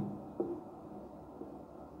S3.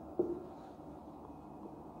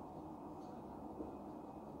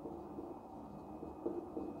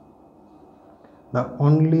 The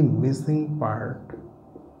only missing part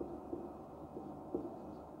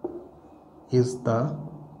is the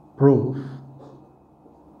proof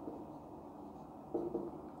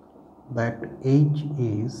that H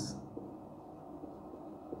is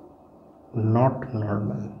not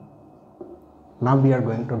normal. Now we are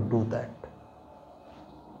going to do that.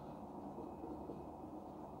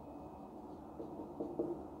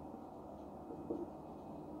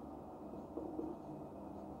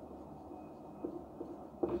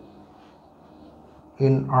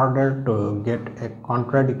 In order to get a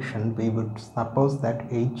contradiction, we would suppose that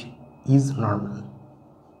H is normal.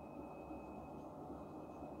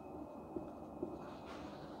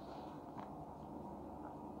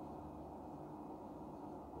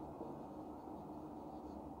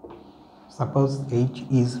 Suppose H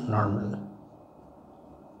is normal,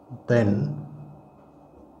 then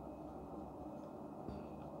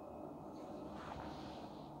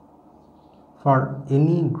for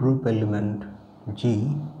any group element G,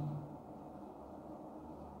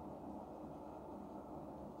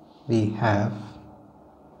 we have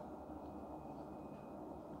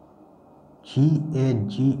G a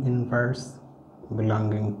G inverse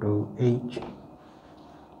belonging to H,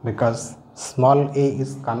 because small a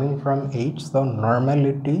is coming from H, so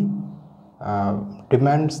normality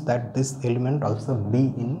demands that this element also be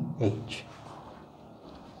in H.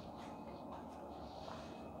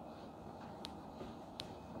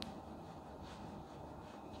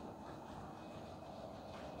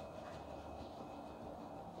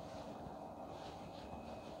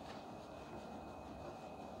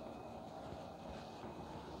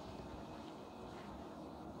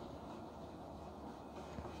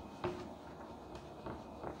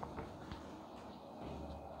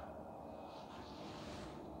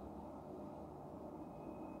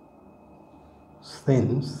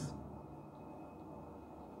 Since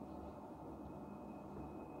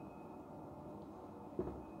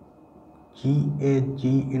G a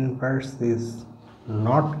G inverse is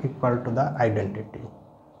not equal to the identity,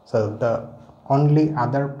 so the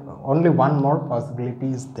only one more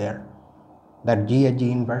possibility is there, that G a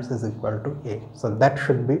G inverse is equal to A. So that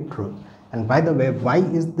should be true. And by the way, why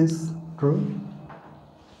is this true?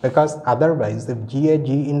 Because otherwise, if G a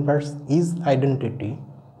G inverse is identity,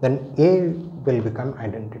 then A will become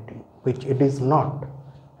identity, which it is not.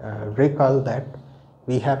 Recall that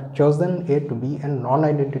we have chosen A to be a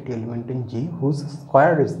non-identity element in G whose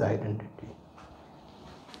square is the identity.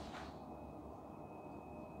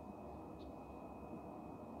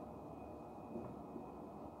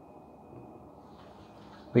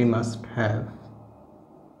 We must have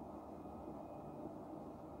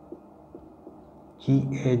G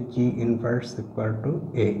a G inverse equal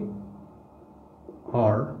to A,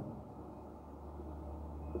 or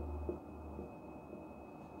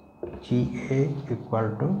G a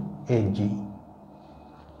equal to AG.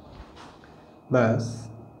 Thus,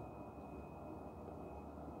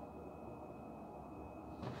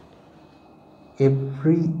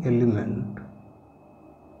 every element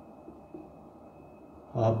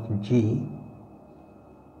of G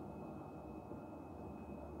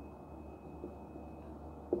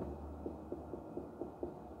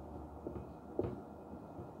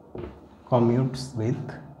commutes with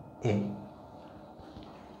A.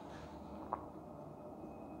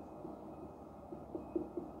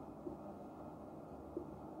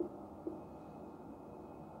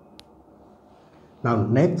 Now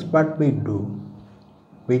next what we do,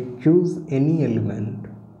 we choose any element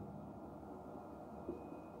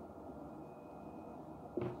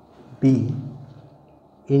B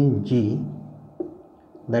in G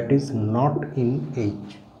that is not in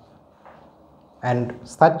H, and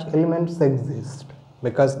such elements exist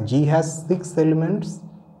because G has 6 elements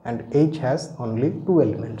and H has only 2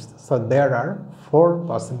 elements. So there are 4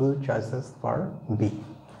 possible choices for B.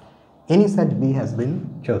 Any such B has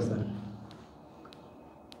been chosen.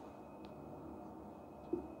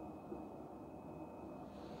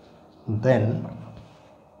 Then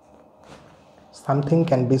something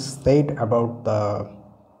can be said about the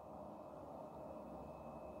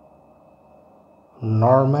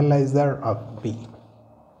normalizer of B.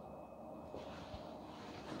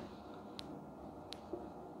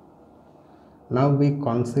 Now we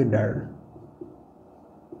consider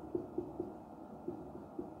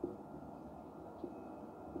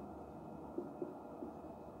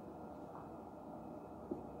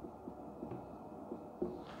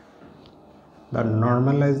the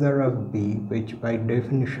normalizer of B, which by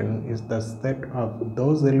definition is the set of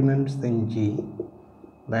those elements in G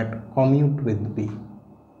that commute with B.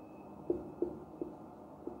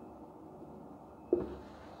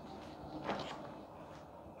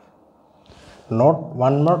 Note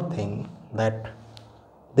one more thing, that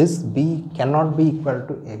this B cannot be equal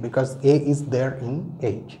to A because A is there in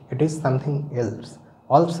H. It is something else.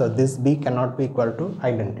 Also, this B cannot be equal to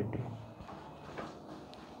identity.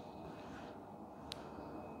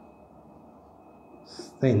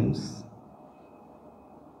 Since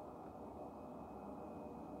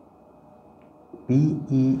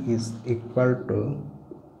BE is equal to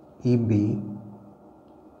EB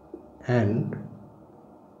and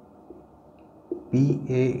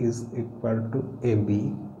BA is equal to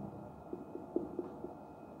AB,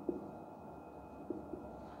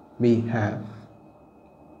 we have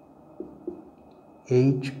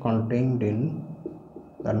H contained in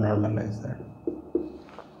the normalizer.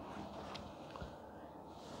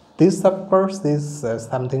 This of course is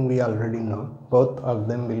something we already know. Both of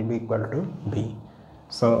them will be equal to B.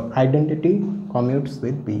 So identity commutes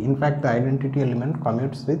with B. In fact, the identity element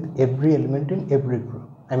commutes with every element in every group.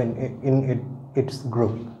 I mean in its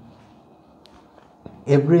group.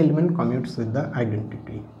 Every element commutes with the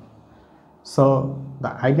identity. So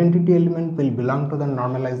the identity element will belong to the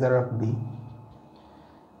normalizer of B.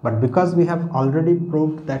 But because we have already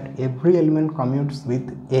proved that every element commutes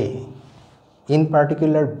with A, in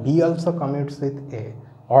particular B also commutes with A,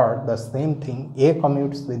 or the same thing, A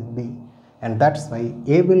commutes with B, and that's why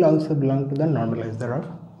A will also belong to the normalizer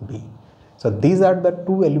of B. So these are the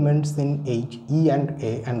two elements in H, E and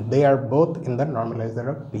A, and they are both in the normalizer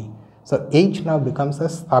of B. So H now becomes a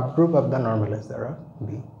subgroup of the normalizer of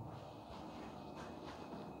B.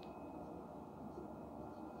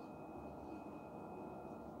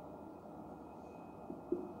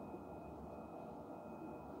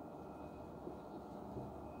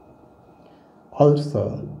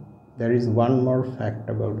 Also, there is one more fact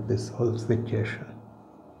about this whole situation.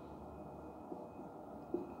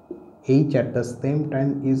 H at the same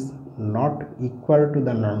time is not equal to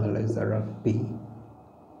the normalizer of B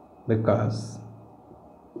because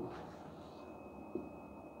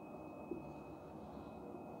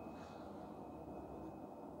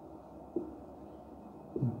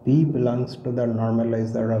B belongs to the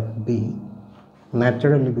normalizer of B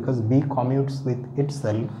naturally because B commutes with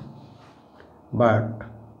itself, but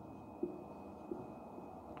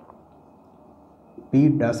B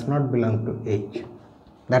does not belong to H.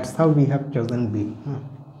 That's how we have chosen B.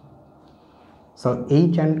 So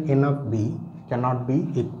H and N of B cannot be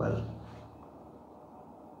equal.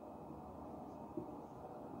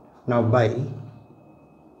 Now by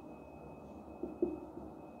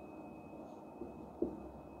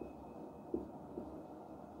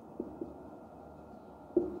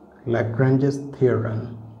Lagrange's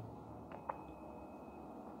theorem,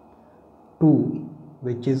 2,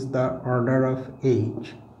 which is the order of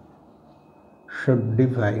H, should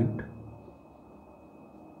divide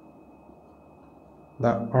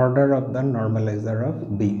the order of the normalizer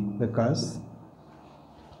of B because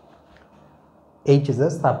H is a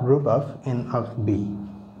subgroup of N of B,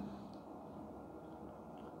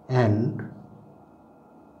 and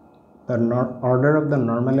the order of the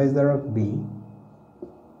normalizer of B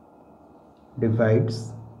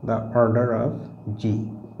divides the order of G,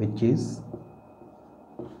 which is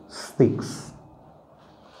 6.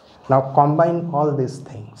 Now combine all these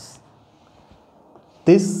things.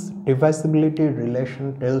 This divisibility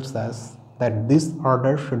relation tells us that this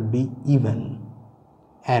order should be even,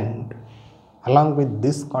 and along with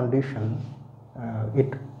this condition,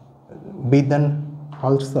 we then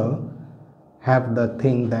also have the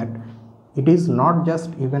thing that it is not just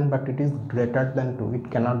even but it is greater than 2,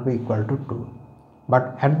 it cannot be equal to 2.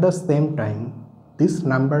 But at the same time, this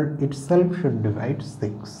number itself should divide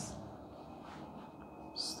 6.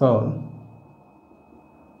 So,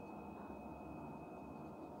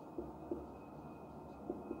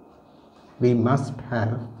 we must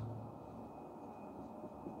have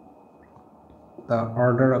the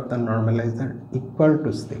order of the normalizer equal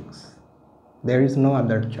to 6. There is no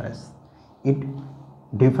other choice. It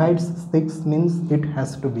divides 6 means it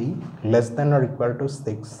has to be less than or equal to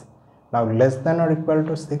 6. Now less than or equal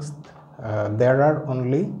to 6, there are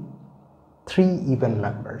only 3 even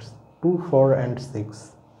numbers, 2, 4 and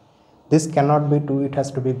 6. This cannot be 2, it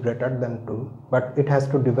has to be greater than 2, but it has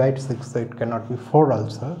to divide 6, so it cannot be 4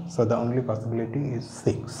 also. So the only possibility is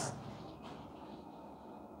 6.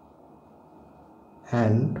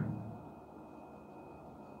 And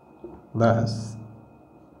thus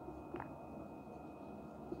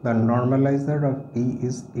the normalizer of P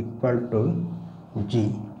is equal to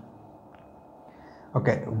G.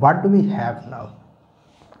 Okay, what do we have now?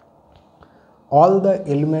 All the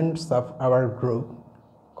elements of our group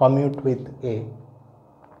commute with A,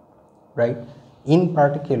 right? In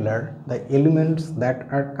particular, the elements that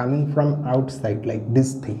are coming from outside, like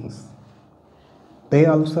these things, they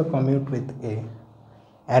also commute with A,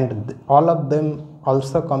 and all of them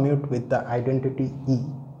also commute with the identity E.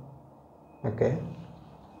 Okay.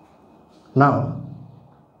 Now,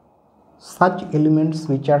 such elements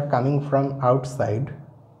which are coming from outside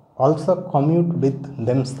also commute with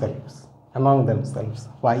themselves, among themselves.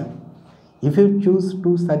 Why? If you choose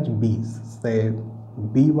two such B's, say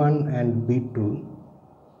B1 and B2,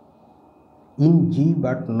 in G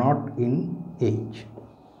but not in H,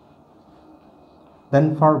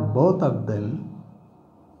 then for both of them,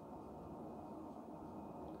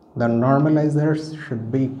 the normalizers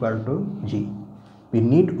should be equal to G. We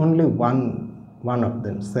need only one of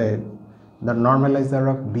them, say the normalizer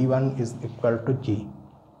of B1 is equal to G.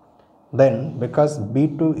 Then because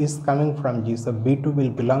B2 is coming from G, so B2 will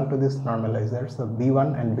belong to this normalizer, so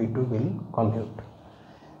B1 and B2 will commute.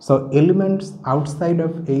 So elements outside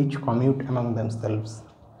of H commute among themselves.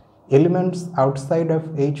 Elements outside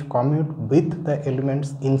of H commute with the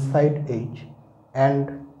elements inside H,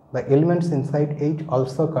 and the elements inside H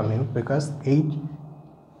also commute because H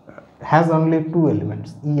has only two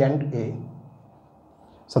elements, E and A.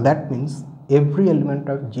 So that means every element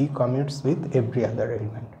of G commutes with every other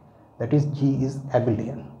element. That is, G is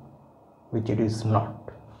abelian, which it is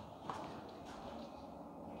not.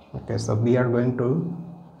 Okay, so we are going to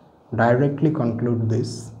directly conclude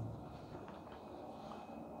this.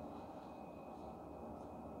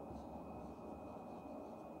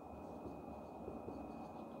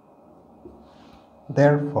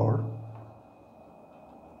 Therefore,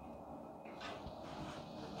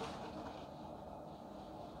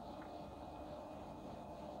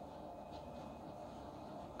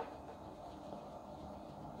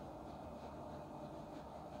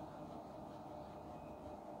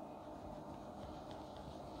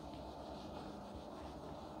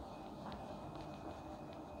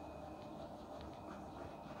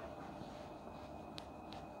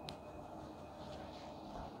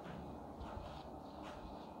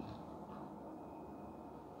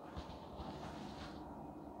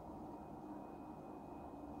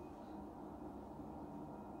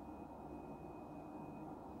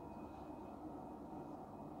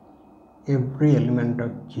 every element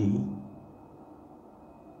of G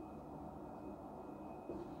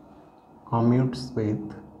commutes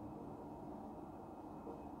with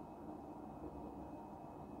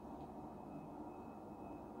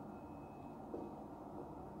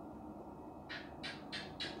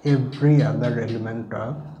every other element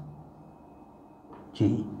of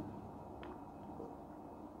G.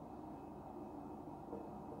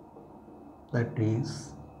 That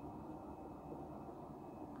is,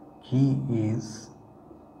 G is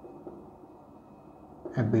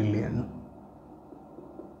abelian.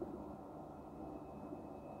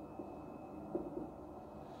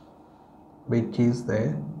 Which is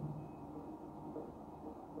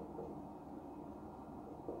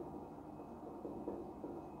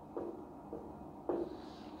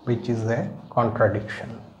a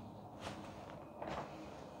contradiction.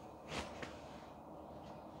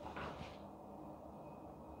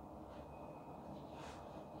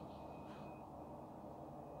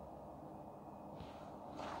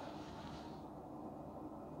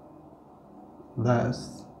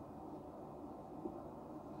 Thus,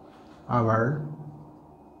 our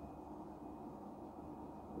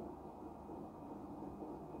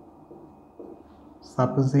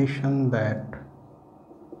supposition that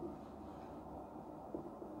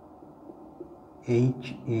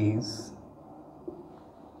H is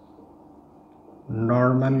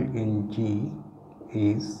normal in G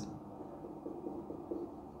is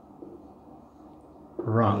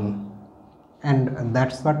wrong, and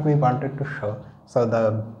that's what we wanted to show. So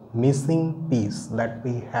the missing piece that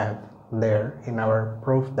we have there in our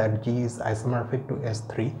proof that G is isomorphic to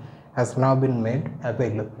S3 has now been made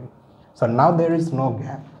available. So now there is no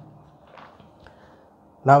gap.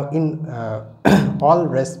 Now in all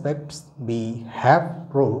respects we have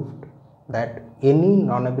proved that any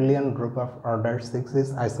non-abelian group of order 6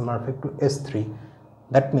 is isomorphic to S3.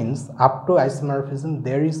 That means up to isomorphism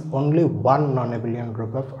there is only one non-abelian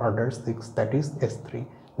group of order 6, that is S3.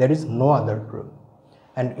 There is no other group,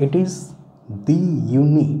 and it is the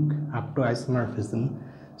unique up to isomorphism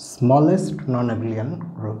smallest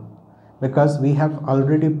non-abelian group, because we have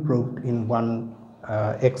already proved in one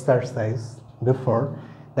exercise before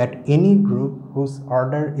that any group whose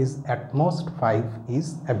order is at most 5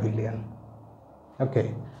 is abelian.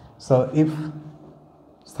 Okay, so if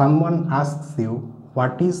someone asks you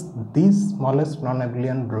what is the smallest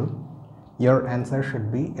non-abelian group, your answer should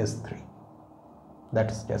be S3.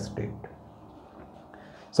 That's just it.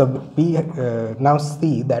 So we now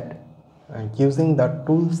see that using the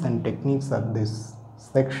tools and techniques of this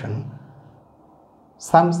section,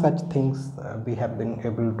 some such things we have been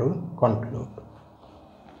able to conclude.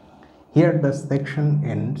 Here the section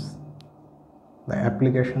ends, the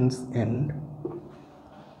applications end,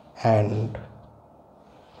 and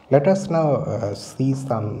let us now see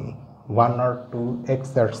some one or two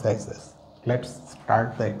exercises. Let's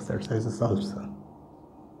start the exercises also.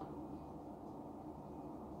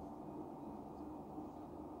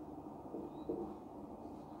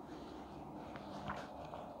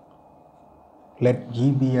 Let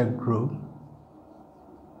G be a group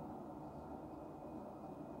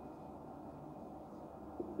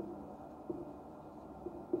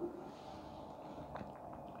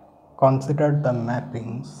consider the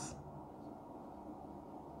mappings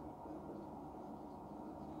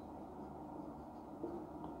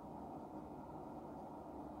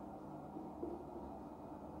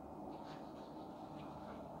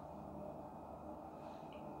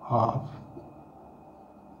of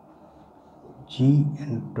G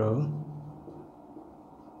into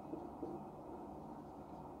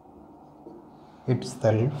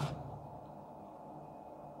itself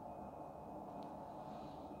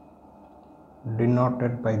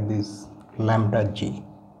denoted by this lambda G,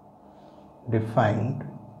 defined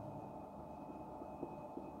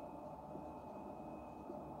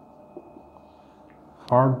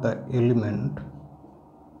for the element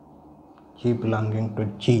G belonging to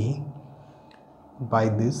G by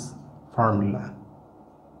this formula.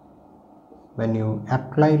 When you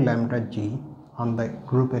apply lambda G on the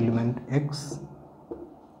group element X,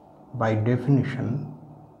 by definition,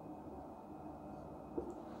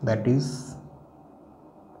 that is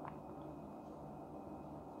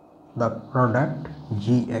the product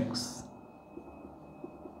Gx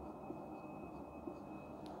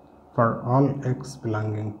for all X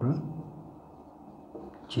belonging to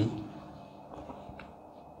G.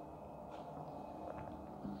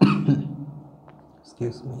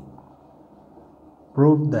 Excuse me.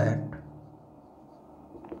 Prove that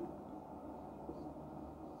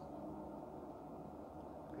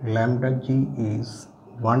lambda G is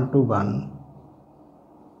 1-to-1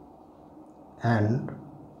 and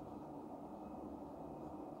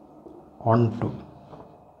onto,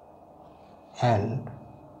 and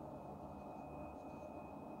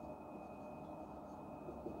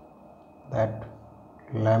that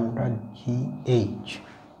lambda GH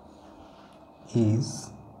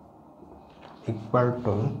is equal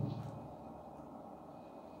to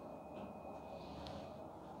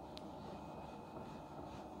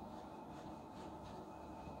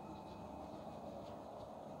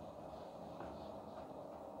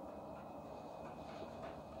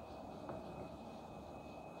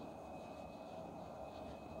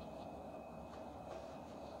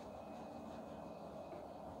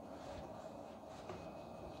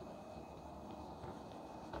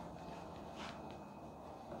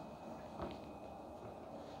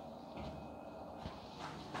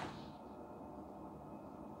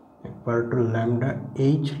lambda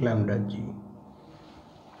H lambda G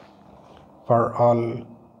for all.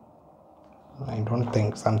 I don't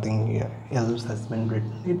think something else has been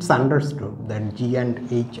written. It's understood that G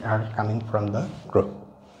and H are coming from the group.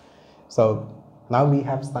 So Now we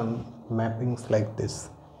have some mappings like this.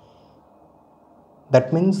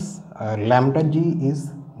 That means lambda g is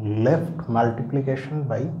left multiplication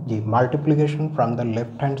by g, multiplication from the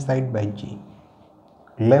left hand side by g,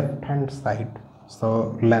 left hand side,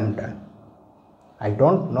 so lambda. I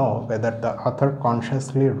don't know whether the author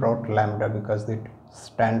consciously wrote lambda because it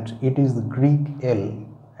is Greek L,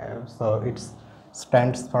 so it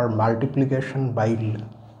stands for multiplication by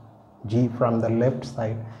g from the left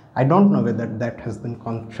side. I don't know whether that has been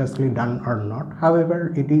consciously done or not.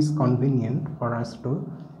 However, it is convenient for us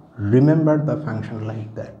to remember the function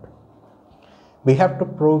like that. We have to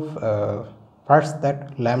prove first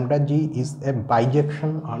that lambda g is a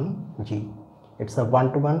bijection on g. It's a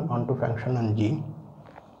one-to-one onto function on g.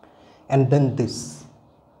 And then this,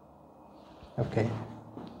 okay,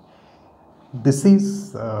 this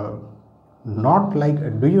is not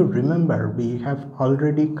like, do you remember we have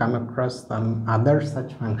already come across some other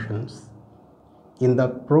such functions in the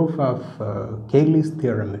proof of Cayley's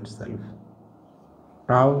theorem itself.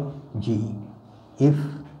 Tau g, if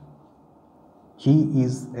g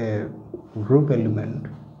is a group element,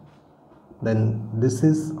 then this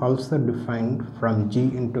is also defined from g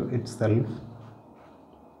into itself,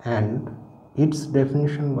 and its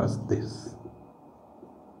definition was this.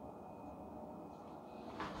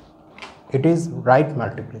 It is right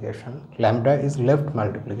multiplication, lambda is left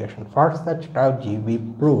multiplication. For such tau g, we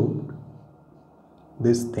proved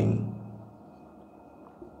this thing.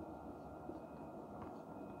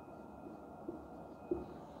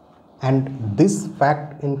 And this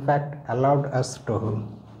fact, in fact, allowed us to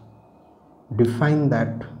define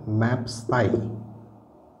that map psi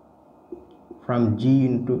from g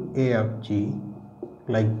into a of g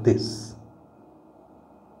like this.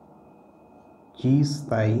 G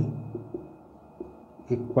psi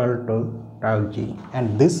equal to tau g,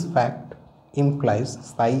 and this fact implies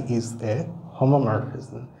psi is a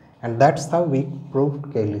homomorphism, and that's how we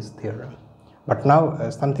proved Cayley's theorem. But now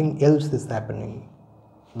something else is happening.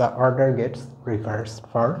 The order gets reversed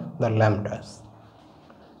for the lambdas.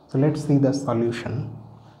 So let's see the solution.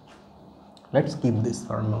 Let's keep this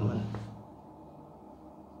for a moment.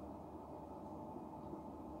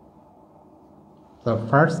 So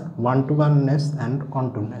first, one-to-oneness and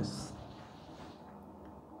onto-ness.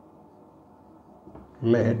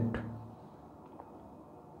 Let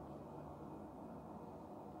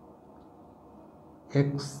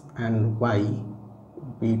x and y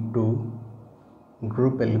be two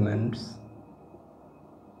group elements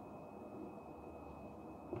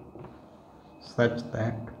such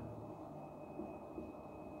that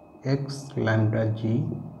x lambda g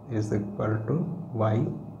is equal to y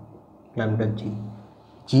lambda g.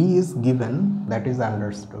 G is given, that is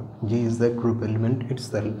understood. G is the group element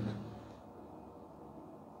itself.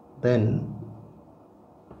 Then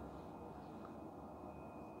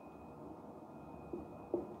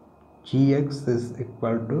gx is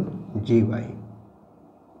equal to gy,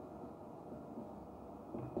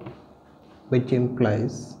 which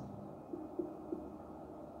implies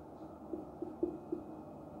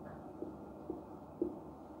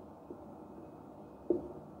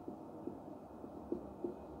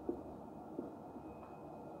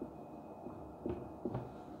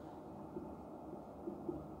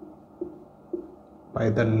by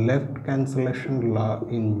the left cancellation law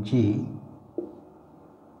in G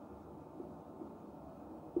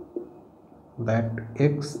that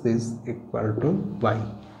x is equal to y.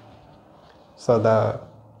 So the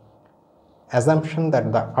assumption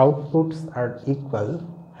that the outputs are equal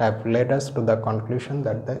have led us to the conclusion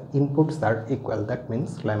that the inputs are equal. That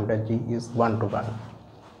means lambda g is 1-to-1.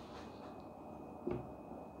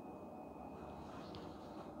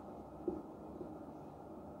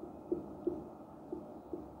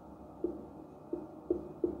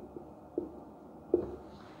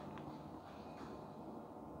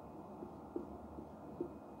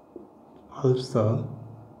 Also,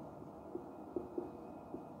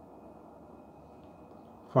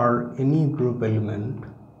 for any group element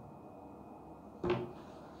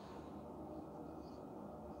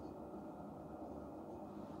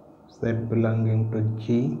Z belonging to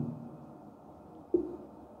G,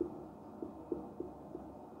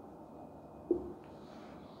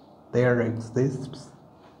 there exists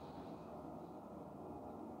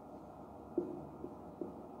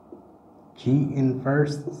G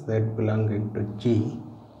inverse Z belonging to G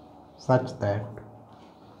such that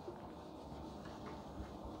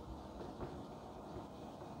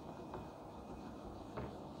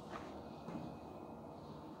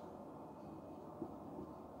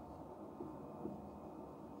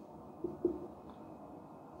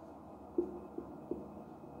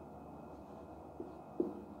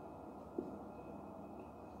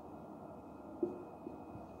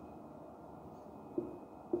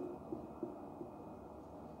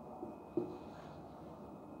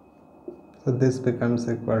So this becomes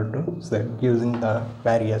equal to Z using the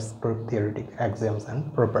various group theoretic axioms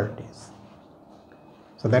and properties.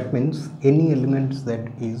 So that means any element Z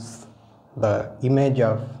is the image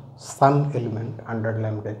of some element under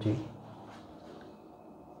lambda G.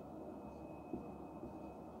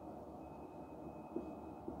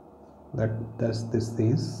 Thus this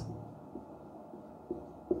is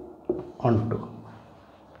onto.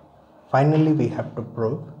 Finally, we have to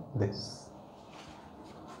prove this.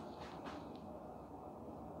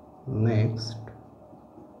 Next,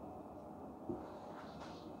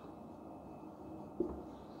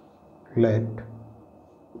 let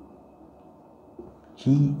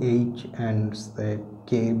G, H and say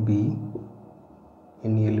K be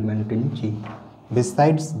any element in G.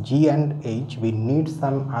 Besides G and H, we need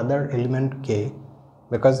some other element K,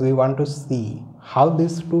 because we want to see how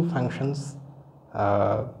these two functions,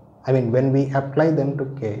 when we apply them to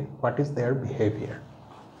K, what is their behavior.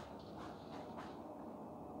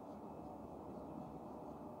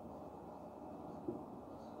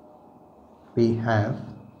 We have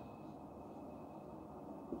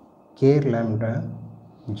K lambda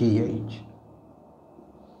GH,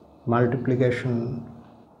 multiplication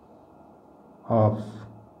of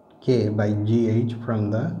K by GH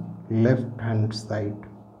from the left hand side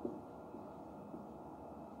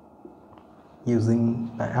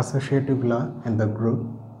using the associative law and the group.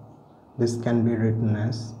 This can be written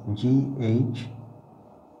as GH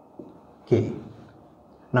K.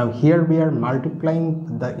 Now here we are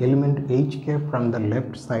multiplying the element HK from the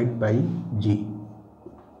left side by G.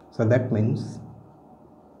 So that means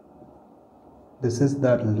this is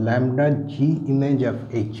the lambda G image of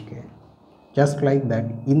HK. Just like that,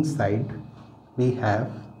 inside we have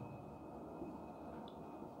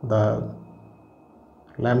the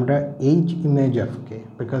lambda H image of K,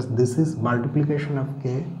 because this is multiplication of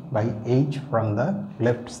K by H from the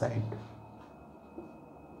left side.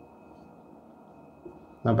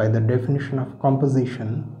 Now by the definition of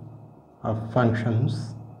composition of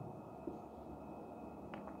functions,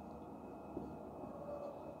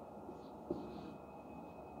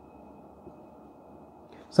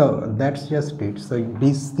 so that's just it. So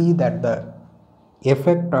we see that the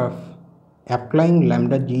effect of applying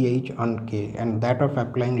lambda GH on K and that of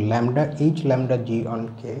applying lambda H lambda G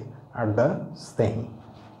on K are the same.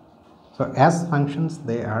 So as functions,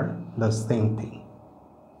 they are the same thing.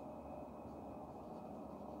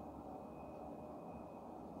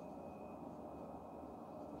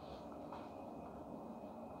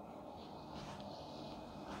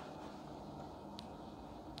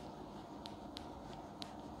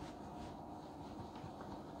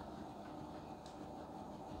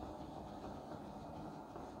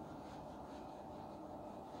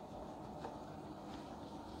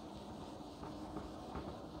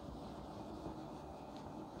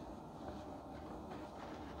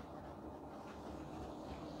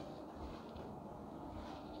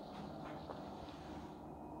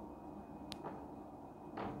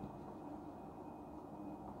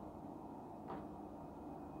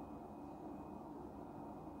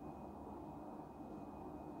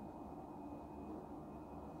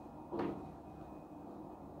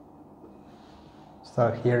 So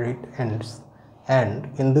here it ends,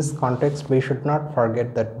 and in this context we should not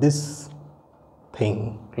forget that this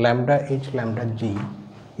thing lambda H lambda G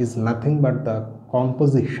is nothing but the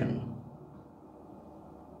composition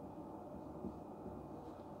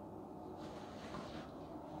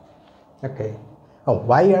Okay.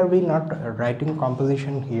 Why are we not writing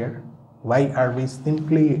composition here? Why are we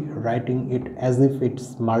simply writing it as if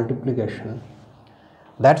it's multiplication?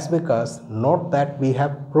 That's because note that we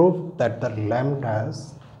have proved that the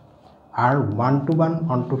lambdas are one-to-one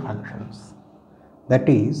onto functions. That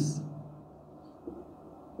is,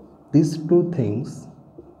 these two things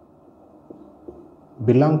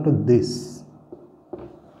belong to this,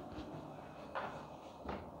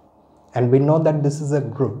 and we know that this is a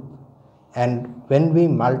group, and when we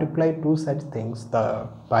multiply two such things, the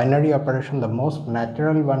binary operation, the most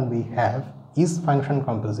natural one we have is function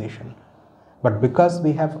composition. But because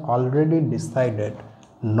we have already decided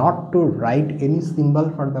not to write any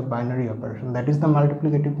symbol for the binary operation, that is the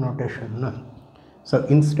multiplicative notation, no? So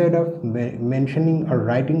instead of mentioning or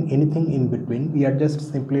writing anything in between, we are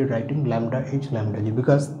just simply writing lambda h lambda g,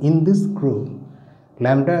 because in this group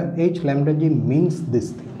lambda h lambda g means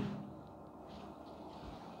this thing.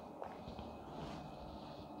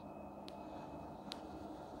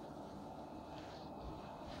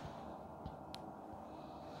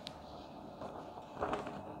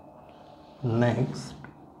 Next,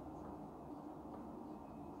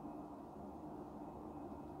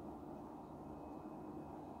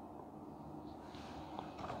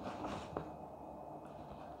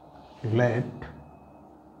 let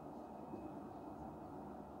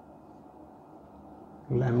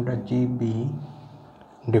lambda g be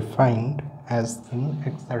defined as in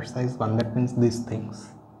exercise 1, that means these things.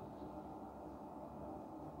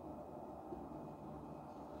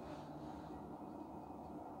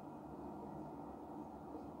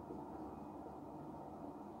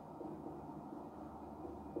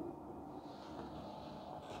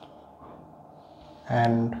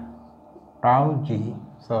 And tau g,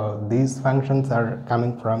 so these functions are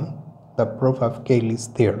coming from the proof of Cayley's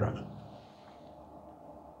theorem.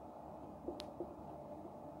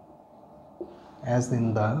 As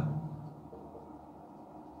in the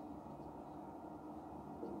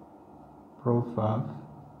proof of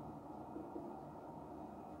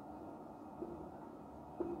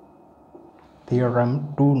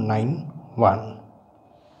Theorem 291.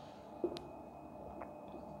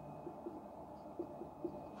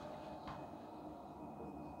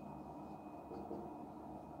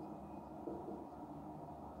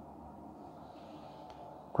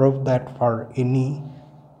 Prove that for any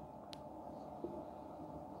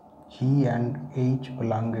G and H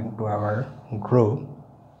belonging to our group,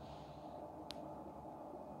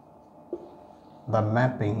 the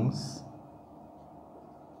mappings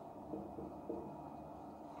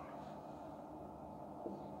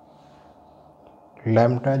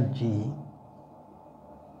lambda G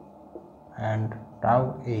and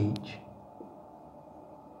tau H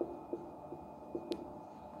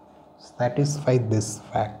satisfy this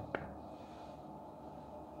fact.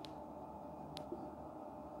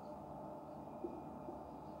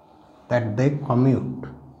 That they commute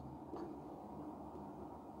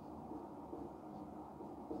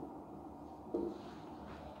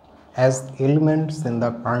as elements in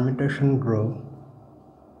the permutation group.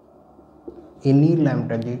 Any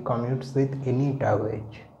lambda G commutes with any tau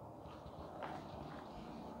H.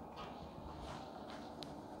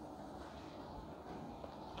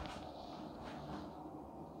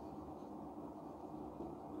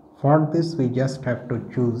 For this we just have to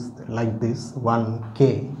choose like this one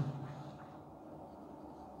k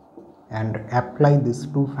and apply these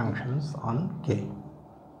two functions on k,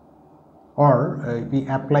 or we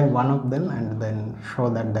apply one of them and then show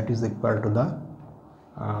that that is equal to the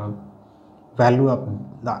value of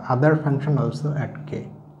the other function also at k.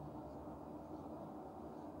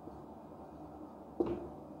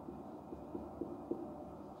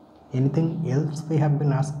 Anything else we have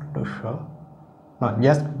been asked to show? No,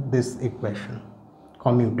 just this equation,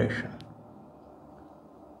 commutation.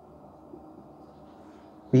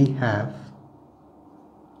 We have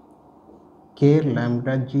k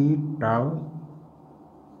lambda g tau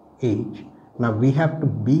h. Now we have to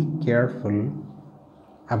be careful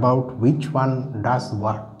about which one does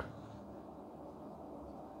what.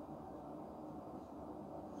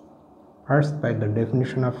 First, by the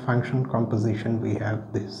definition of function composition, we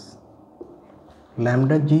have this.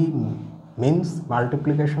 Lambda g means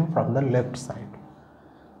multiplication from the left side.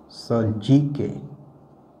 So gk.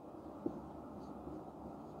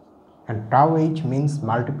 And tau h means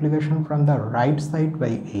multiplication from the right side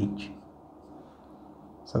by h.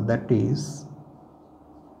 So that is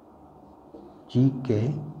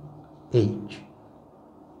gk h.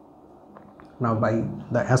 Now by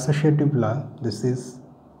the associative law, this is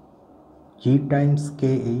g times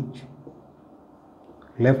kh.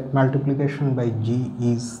 Left multiplication by g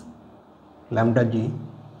is lambda g.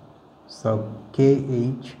 So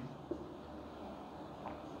kh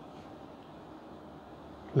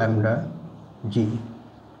lambda g,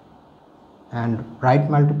 and right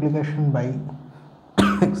multiplication by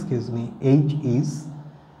excuse me, h is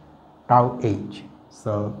tau h.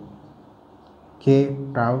 So k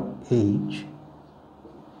tau h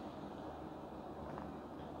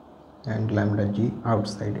and lambda g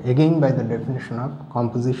outside. Again, by the definition of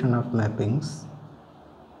composition of mappings,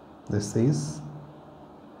 this is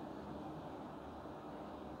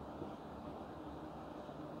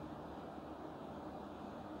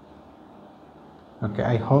okay.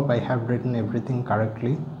 I hope I have written everything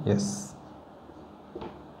correctly. Yes.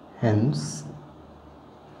 Hence,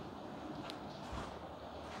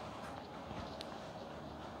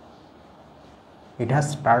 it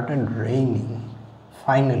has started raining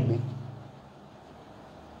finally.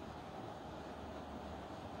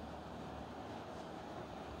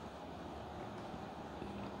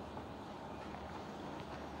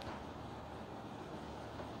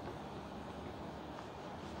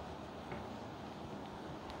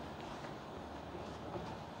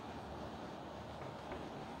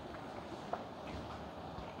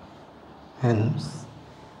 Hence,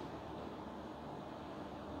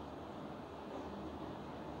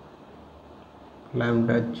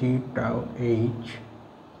 lambda g tau h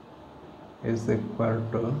is equal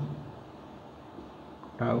to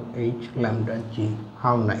tau h lambda g.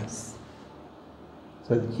 How nice.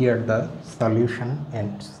 So here the solution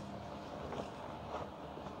ends.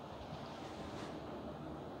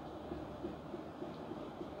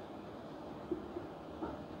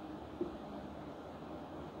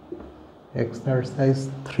 Exercise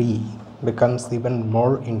 3 becomes even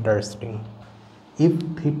more interesting. If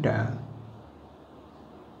theta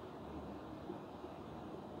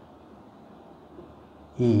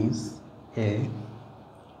is a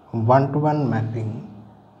one-to-one mapping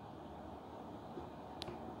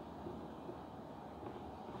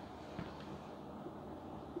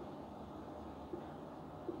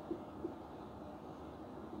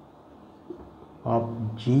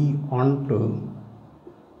of G onto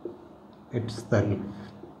itself,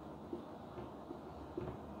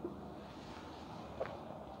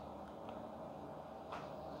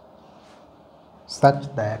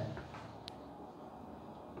 such that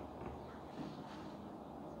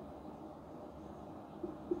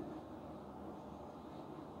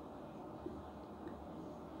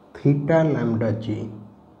theta lambda g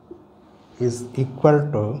is equal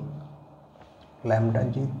to lambda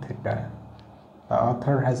g theta. The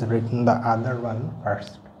author has written the other one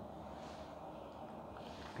first.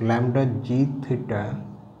 Lambda g theta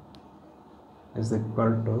is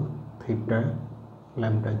equal to theta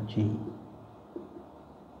lambda g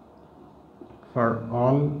for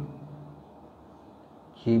all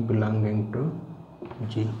g belonging to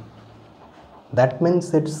G. That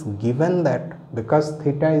means it's given that because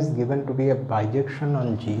theta is given to be a bijection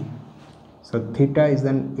on G, so theta is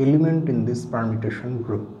an element in this permutation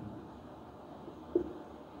group.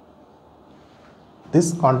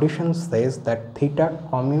 This condition says that theta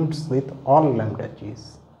commutes with all lambda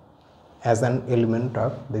g's as an element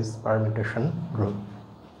of this permutation group.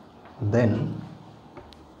 Then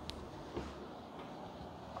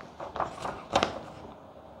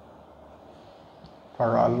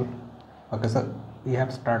for all, okay, so we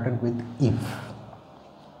have started with if.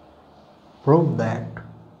 Prove that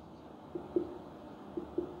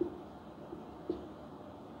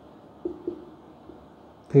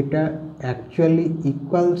theta actually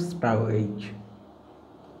equals tau h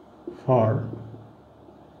for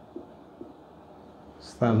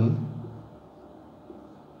some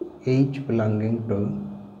h belonging to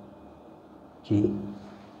G.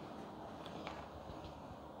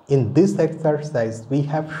 In this exercise, we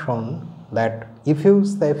have shown that if you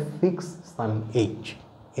say fix some h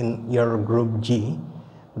in your group G,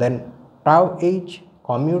 then tau h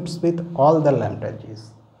commutes with all the lambda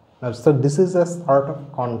g's. Now, so this is a sort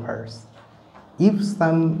of converse. If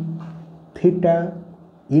some theta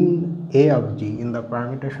in A of G in the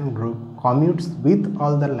permutation group commutes with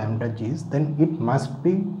all the lambda g's, then it must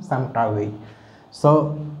be some tau h.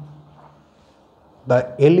 So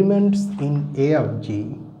the elements in A of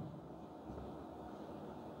G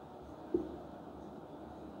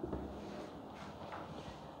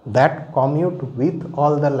that commute with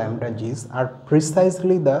all the lambda g's are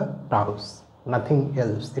precisely the taus, nothing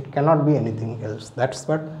else. It cannot be anything else. That's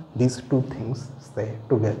what these two things say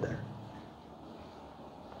together.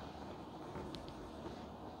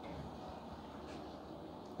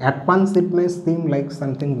 At once it may seem like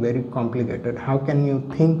something very complicated. How can you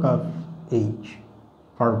think of h?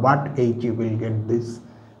 For what h you will get this?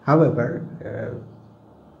 However,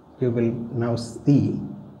 you will now see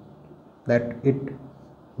that it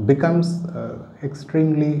becomes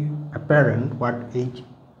extremely apparent what h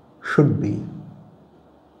should be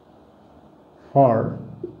for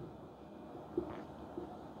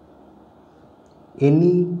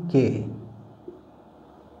any k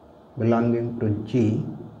belonging to G.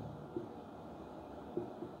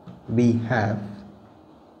 We have,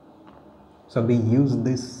 so we use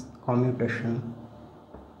this commutation,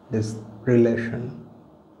 this relation,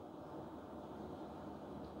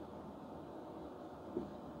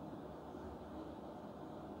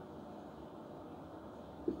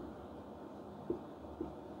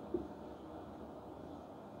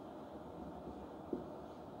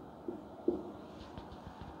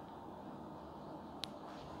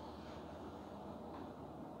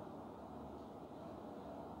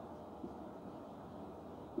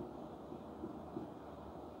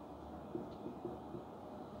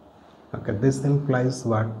 okay, this implies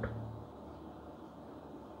what?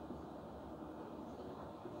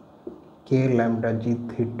 K lambda g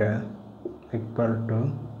theta equal to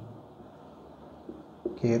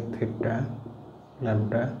K theta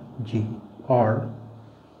lambda g, or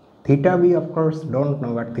theta we of course don't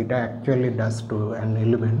know what theta actually does to an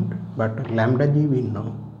element, but lambda g we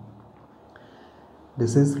know.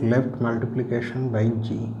 This is left multiplication by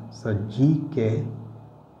g. So gk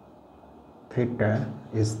theta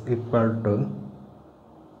is equal to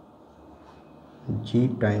g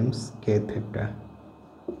times k theta.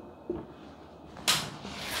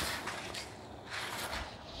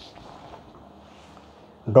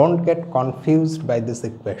 Don't get confused by this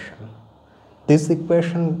equation. This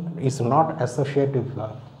equation is not associative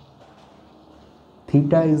law.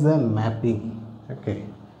 Theta is a mapping. Okay.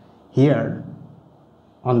 Here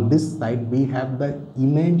on this side we have the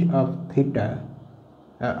image of theta,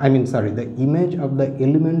 the image of the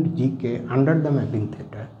element gk under the mapping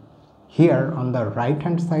theta. Here on the right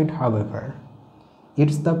hand side, however,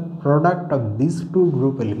 it's the product of these two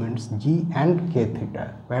group elements g and k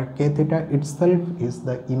theta, where k theta itself is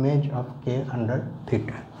the image of k under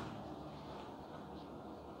theta.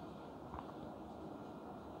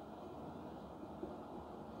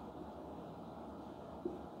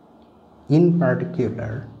 In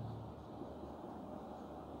particular,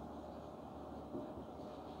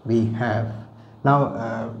 we have,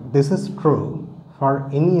 now this is true for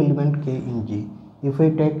any element k in G. If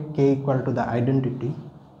we take k equal to the identity,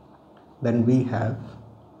 then we have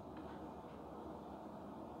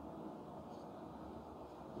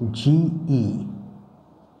GE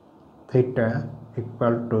theta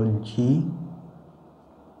equal to G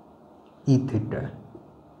E theta,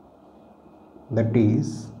 that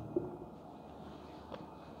is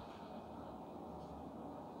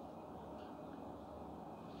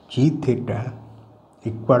G theta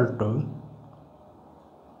equal to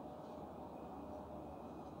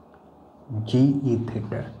GE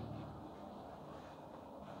theta.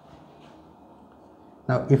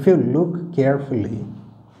 Now if you look carefully,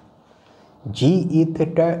 GE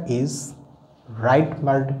theta is right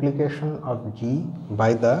multiplication of G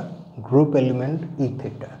by the group element E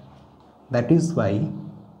theta. That is why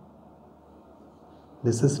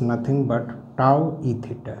this is nothing but tau E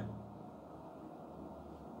theta.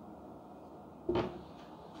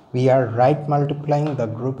 We are right multiplying the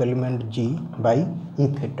group element G by E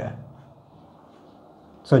theta.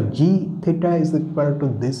 So G theta is equal to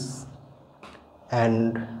this,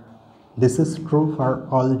 and this is true for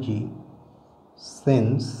all G,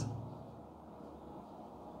 since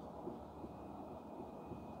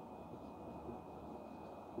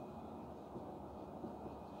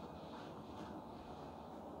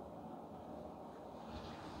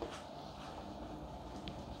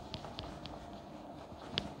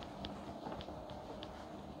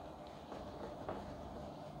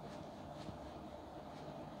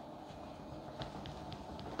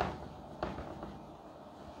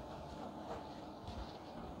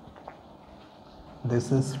this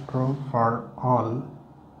is true for all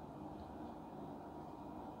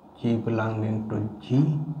G belonging to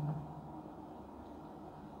G.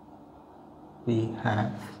 We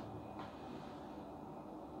have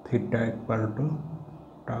theta equal to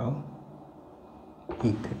tau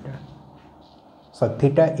E theta. So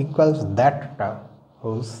theta equals that tau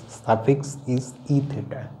whose suffix is E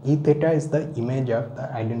theta. E theta is the image of the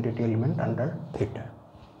identity element under theta.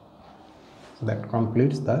 So that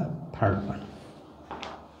completes the third one.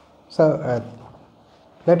 So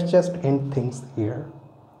let's just end things here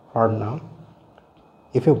for now.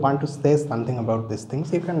 If you want to say something about these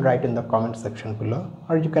things, you can write in the comment section below,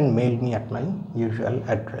 or you can mail me at my usual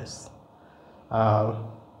address.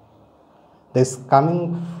 This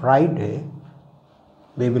coming Friday,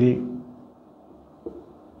 we will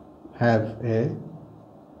have a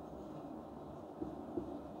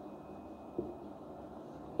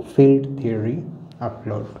field theory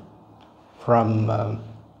upload from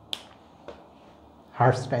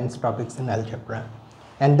Herstein's topics in algebra,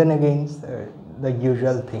 and then again the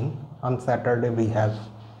usual thing. On Saturday we have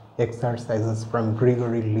exercises from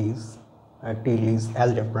Gregory Lee's T. Lee's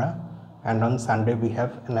algebra, and on Sunday we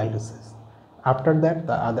have analysis. After that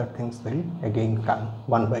the other things will again come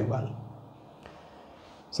one by one.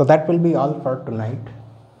 So that will be all for tonight.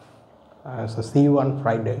 So see you on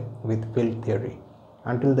Friday with field theory.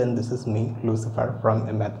 Until then, this is me, Lucifer, from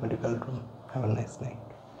A Mathematical Room. Have a nice night.